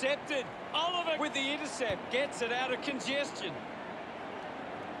 Intercepted. Oliver with the intercept. Gets it out of congestion.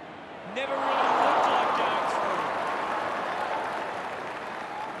 Never really looked like going through.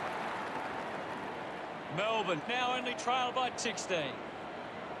 Melbourne now only trailed by 16.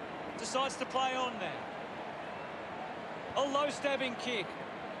 Decides to play on now. A low stabbing kick.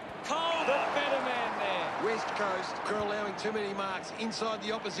 Cole, the better man there. West Coast are allowing too many marks inside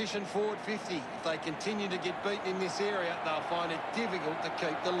the opposition forward 50. If they continue to get beaten in this area, they'll find it difficult to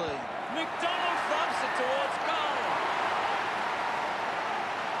keep the lead. McDonald thumps it towards goal.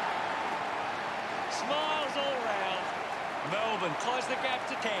 Smiles all round. Melbourne close the gap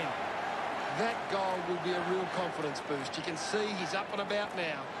to 10. That goal will be a real confidence boost. You can see he's up and about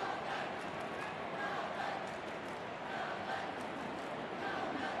now.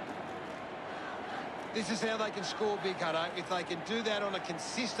 This is how they can score big, Hutto. If they can do that on a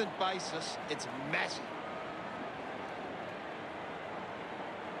consistent basis, it's massive.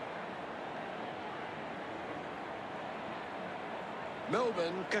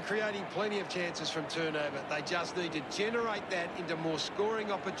 Melbourne are creating plenty of chances from turnover. They just need to generate that into more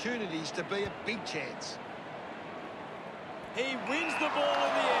scoring opportunities to be a big chance. He wins the ball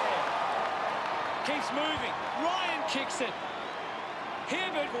in the air. Keeps moving. Ryan kicks it.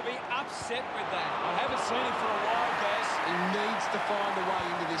 Hibbert will be upset with that. I haven't seen him for a while, Gaz. He needs to find a way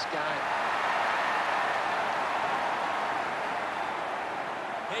into this game.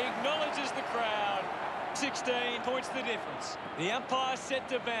 He acknowledges the crowd. 16 points the difference. The umpire set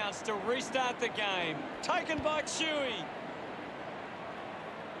to bounce to restart the game. Taken by Chewy.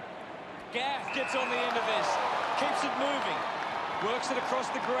 Gaff gets on the end of this. Keeps it moving. Works it across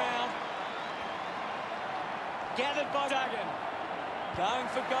the ground. Gathered by Duggan. Going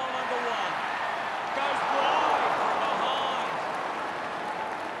for goal number 1. Goes wide from behind.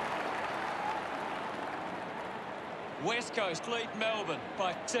 West Coast lead Melbourne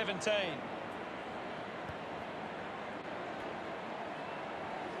by 17.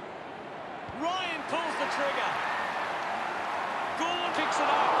 Ryan pulls the trigger. Gould picks it up.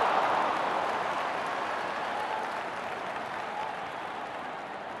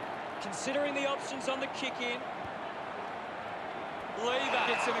 Considering the options on the kick in. Lever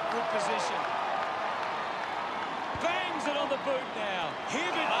gets in a good position. Bangs it on the boot now.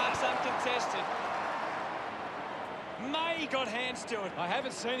 Hibbert marks uncontested. May got hands to it. I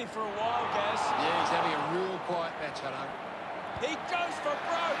haven't seen him for a while, Gaz. Yeah, he's having a real quiet match, Hutto. He goes for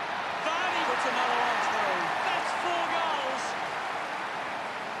broke. Varney puts another one through. That's 4 goals.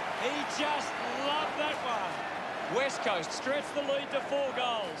 He just loved that one. West Coast stretch the lead to 4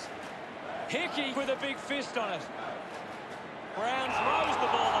 goals. Hickey with a big fist on it. Brown throws the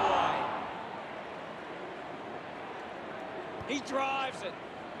ball away. He drives it.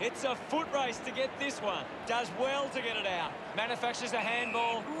 It's a foot race to get this one. Does well to get it out. Manufactures a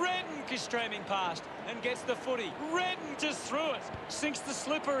handball. Redden is streaming past and gets the footy. Redden just threw it. Sinks the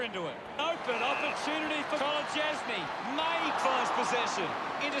slipper into it. Open opportunity for Colin Jasny. May finds possession.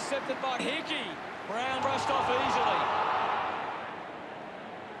 Intercepted by Hickey. Brown brushed off easily.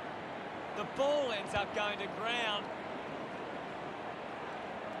 The ball ends up going to ground.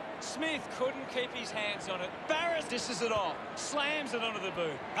 Smith couldn't keep his hands on it. Barris dishes it off. Slams it onto the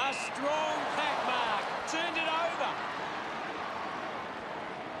boot. A strong pack mark. Turned it over.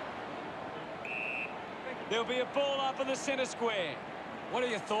 There'll be a ball up in the centre square. What are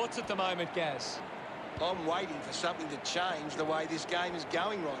your thoughts at the moment, Gaz? I'm waiting for something to change the way this game is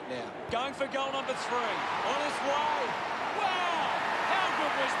going right now. Going for goal number 3. On his way. Wow! How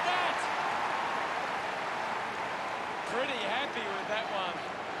good was that? Pretty happy with that one.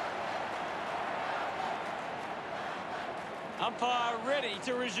 Umpire ready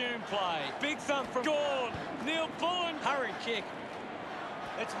to resume play. Big thump from Gord. Neil Bullen. Hurry kick.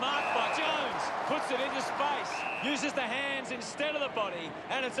 It's marked by Jones. Puts it into space. Uses the hands instead of the body.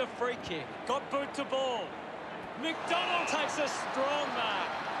 And it's a free kick. Got boot to ball. McDonald takes a strong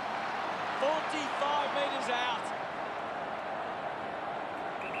mark. 45 metres out.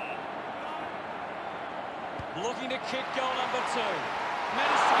 Looking to kick goal number 2.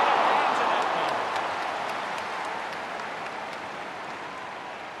 Managed to get a hand to that one.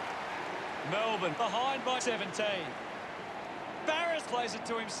 Melbourne behind by 17. Barris plays it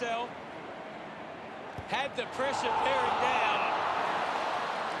to himself. Had the pressure bearing down.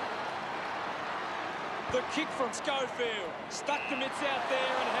 The kick from Schofield. Stuck the mitts out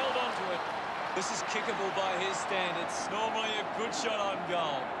there and held on to it. This is kickable by his standards. Normally a good shot on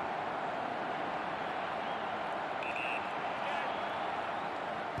goal.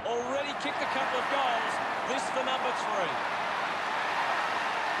 Already kicked a couple of goals. This for number 3.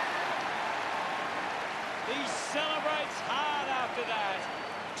 He celebrates hard after that.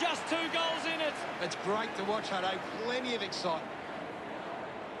 Just 2 goals in it. It's great to watch, Hutto. Plenty of excitement.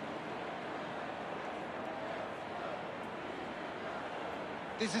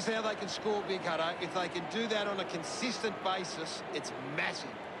 This is how they can score big, Hutto. If they can do that on a consistent basis, it's massive.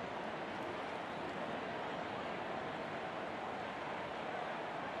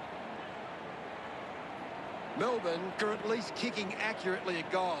 Melbourne are at least kicking accurately a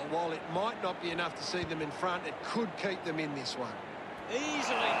goal. While it might not be enough to see them in front, it could keep them in this one.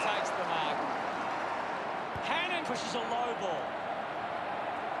 Easily takes the mark. Hannon pushes a low ball.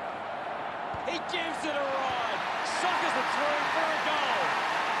 He gives it a ride. Sockers it through for a goal.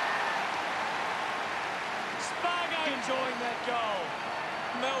 Spargo enjoying that goal.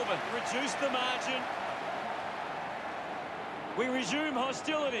 Melbourne reduced the margin. We resume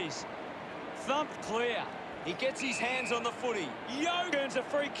hostilities. Thumped clear. He gets his hands on the footy. Yo earns a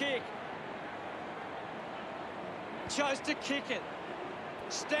free kick. Chose to kick it.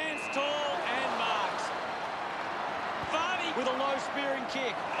 Stands tall and marks. Varney with a low spearing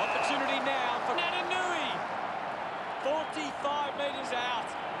kick. Opportunity now for Nananui. 45 metres out.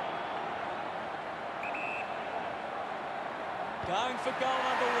 Going for goal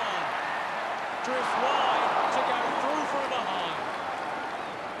number 1. Drifts wide to go through from behind.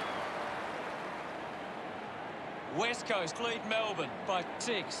 West Coast lead Melbourne by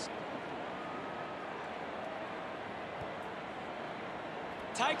 6.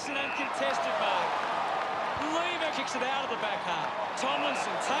 Takes an uncontested mark. Lever kicks it out of the back half.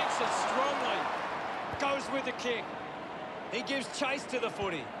 Tomlinson takes it strongly. Goes with the kick. He gives chase to the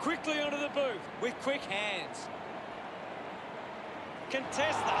footy. Quickly onto the boot with quick hands.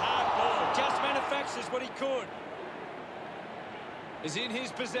 Contests the hard ball. Just manufactures what he could. Is in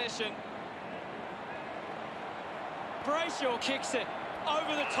his possession. Brayshaw kicks it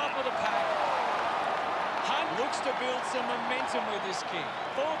over the top of the pack. Hunt looks to build some momentum with this kick.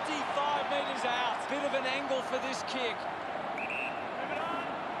 45 metres out. Bit of an angle for this kick.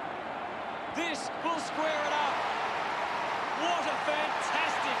 This will square it up. What a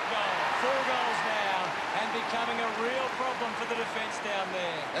fantastic goal. 4 goals now and becoming a real problem for the defence down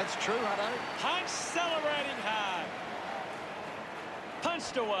there. That's true, Hutto. Hunt celebrating hard.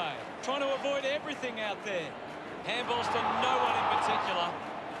 Punched away. Trying to avoid everything out there. Handballs to no one in particular.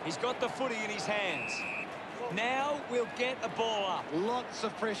 He's got the footy in his hands. Now we'll get a ball up. Lots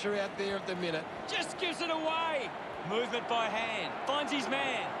of pressure out there at the minute. Just gives it away. Movement by hand. Finds his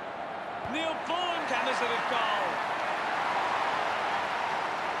man. Neil Bullen counters it at goal.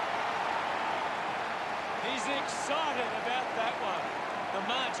 He's excited about that one. The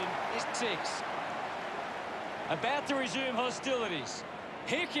margin is 6. About to resume hostilities.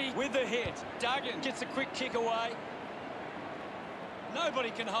 Hickey with the hit. Duggan gets a quick kick away.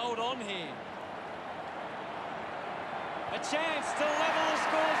 Nobody can hold on here. A chance to level the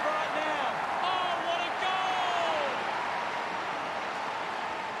scores right now. Oh, what a goal!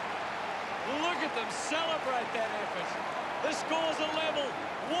 Look at them celebrate that effort. The scores are level.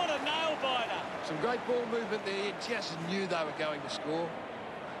 What a nail-biter. Some great ball movement there. You just knew they were going to score.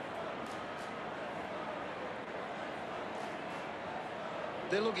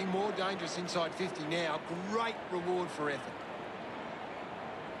 They're looking more dangerous inside 50 now. Great reward for effort.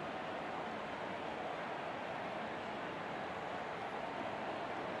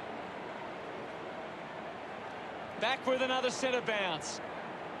 Back with another centre bounce.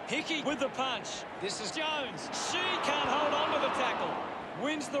 Hickey with the punch. This is Jones. She can't hold on to the tackle.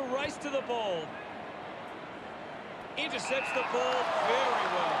 Wins the race to the ball. Intercepts the ball very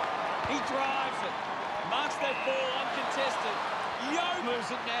well. He drives it. Marks that ball uncontested. Yo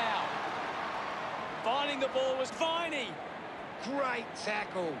moves it now. Finding the ball was Viney. Great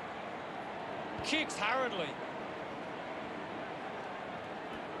tackle. Kicks hurriedly.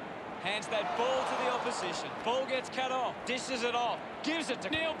 Hands that ball to the opposition. Ball gets cut off. Dishes it off. Gives it to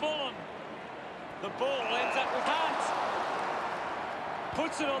Neil Bullen. The ball ends up with Hunt.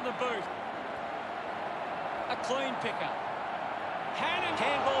 Puts it on the boot. A clean pickup. Hannon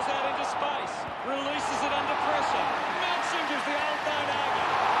handballs out into space. Releases it under pressure. Melching gives the old don't argue.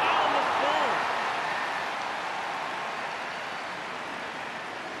 Out on the ball.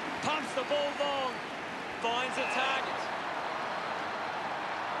 Pumps the ball long. Finds a target.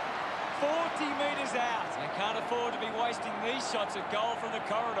 40 metres out. They can't afford to be wasting these shots at goal from the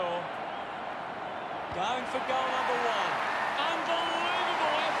corridor. Going for goal number one.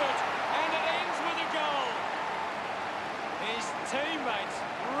 Unbelievable effort. And it ends with a goal. His teammates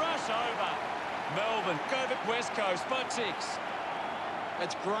rush over. Melbourne go to West Coast by 6.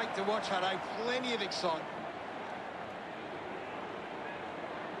 It's great to watch, Hutto. Plenty of excitement.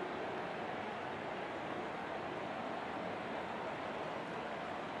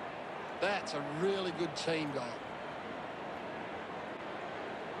 That's a really good team goal.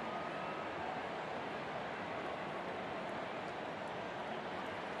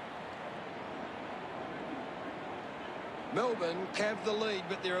 Melbourne have the lead,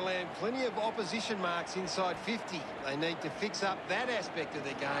 but they're allowing plenty of opposition marks inside 50. They need to fix up that aspect of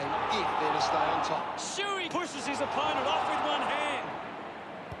their game if they're to stay on top. Shuey pushes his opponent off with one hand.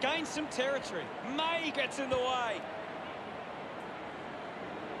 Gains some territory. May gets in the way.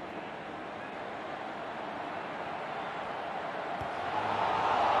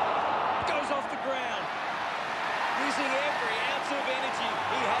 Off the ground, using every ounce of energy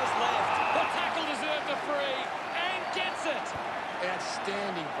he has left. The tackle deserved a free, and gets it.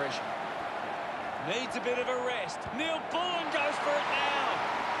 Outstanding pressure. Needs a bit of a rest. Neil Bullen goes for it now.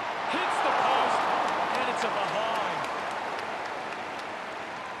 Hits the post, and it's a behind.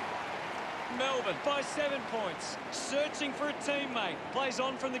 Melbourne by 7 points. Searching for a teammate. Plays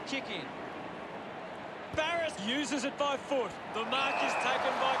on from the kick-in. Barris uses it by foot. The mark is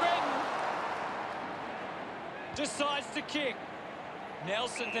taken by Gretton. Decides to kick.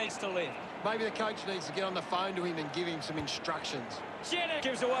 Nelson needs to lift. Maybe the coach needs to get on the phone to him and give him some instructions. Jenner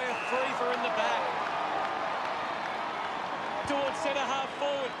gives away a free for in the back. Towards centre half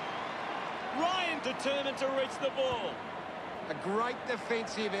forward. Ryan determined to reach the ball. A great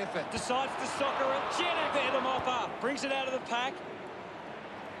defensive effort. Decides to soccer it. Jenner there to mop up. Brings it out of the pack.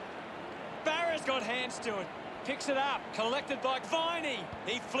 Barra's got hands to it. Picks it up, collected by Viney.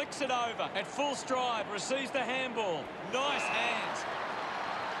 He flicks it over at full stride, receives the handball. Nice hands.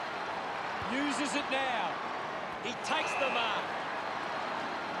 Uses it now. He takes the mark.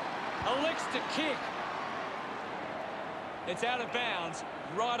 Elects to kick. It's out of bounds,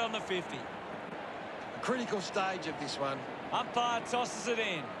 right on the 50. A critical stage of this one. Umpire tosses it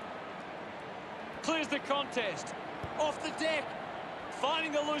in. Clears the contest. Off the deck.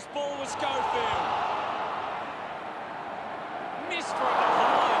 Finding the loose ball with Schofield. Missed from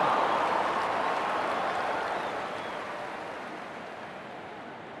behind.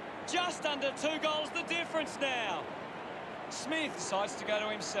 Just under 2 goals the difference now. Smith decides to go to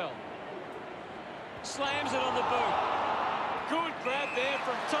himself. Slams it on the boot. Good grab there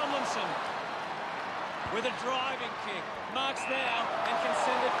from Tomlinson. With a driving kick. Marks now and can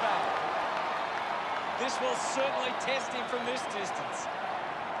send it back. This will certainly test him from this distance.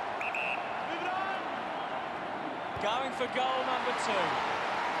 Going for goal number 2.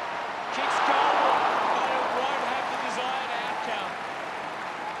 Kicks goal, but it won't have the desired outcome.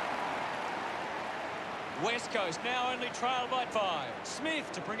 West Coast now only trailed by 5.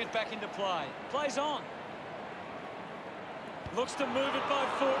 Smith to bring it back into play. Plays on. Looks to move it by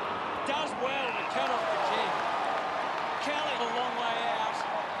foot. Does well to cut off the kick. Kelly a long way out.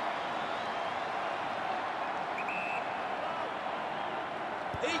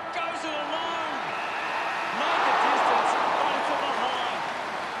 He goes it alone. Made the distance, but it's a behind.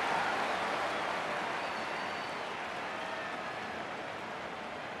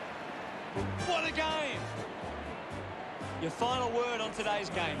 What a game! Your final word on today's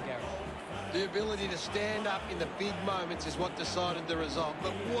game, Gary. The ability to stand up in the big moments is what decided the result.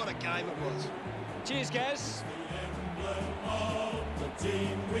 But what a game it was. Cheers, Gaz. The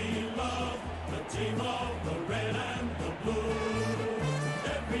team we love, the team of the red and the blue.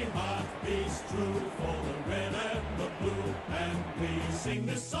 Every heart beats true for the red and the blue, and we sing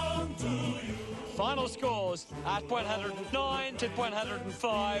this song to you. Final scores at 109 to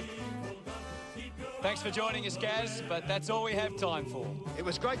 105. Thanks for joining us, Gaz, but that's all we have time for. It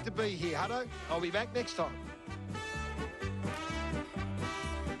was great to be here, Hutto. I'll be back next time.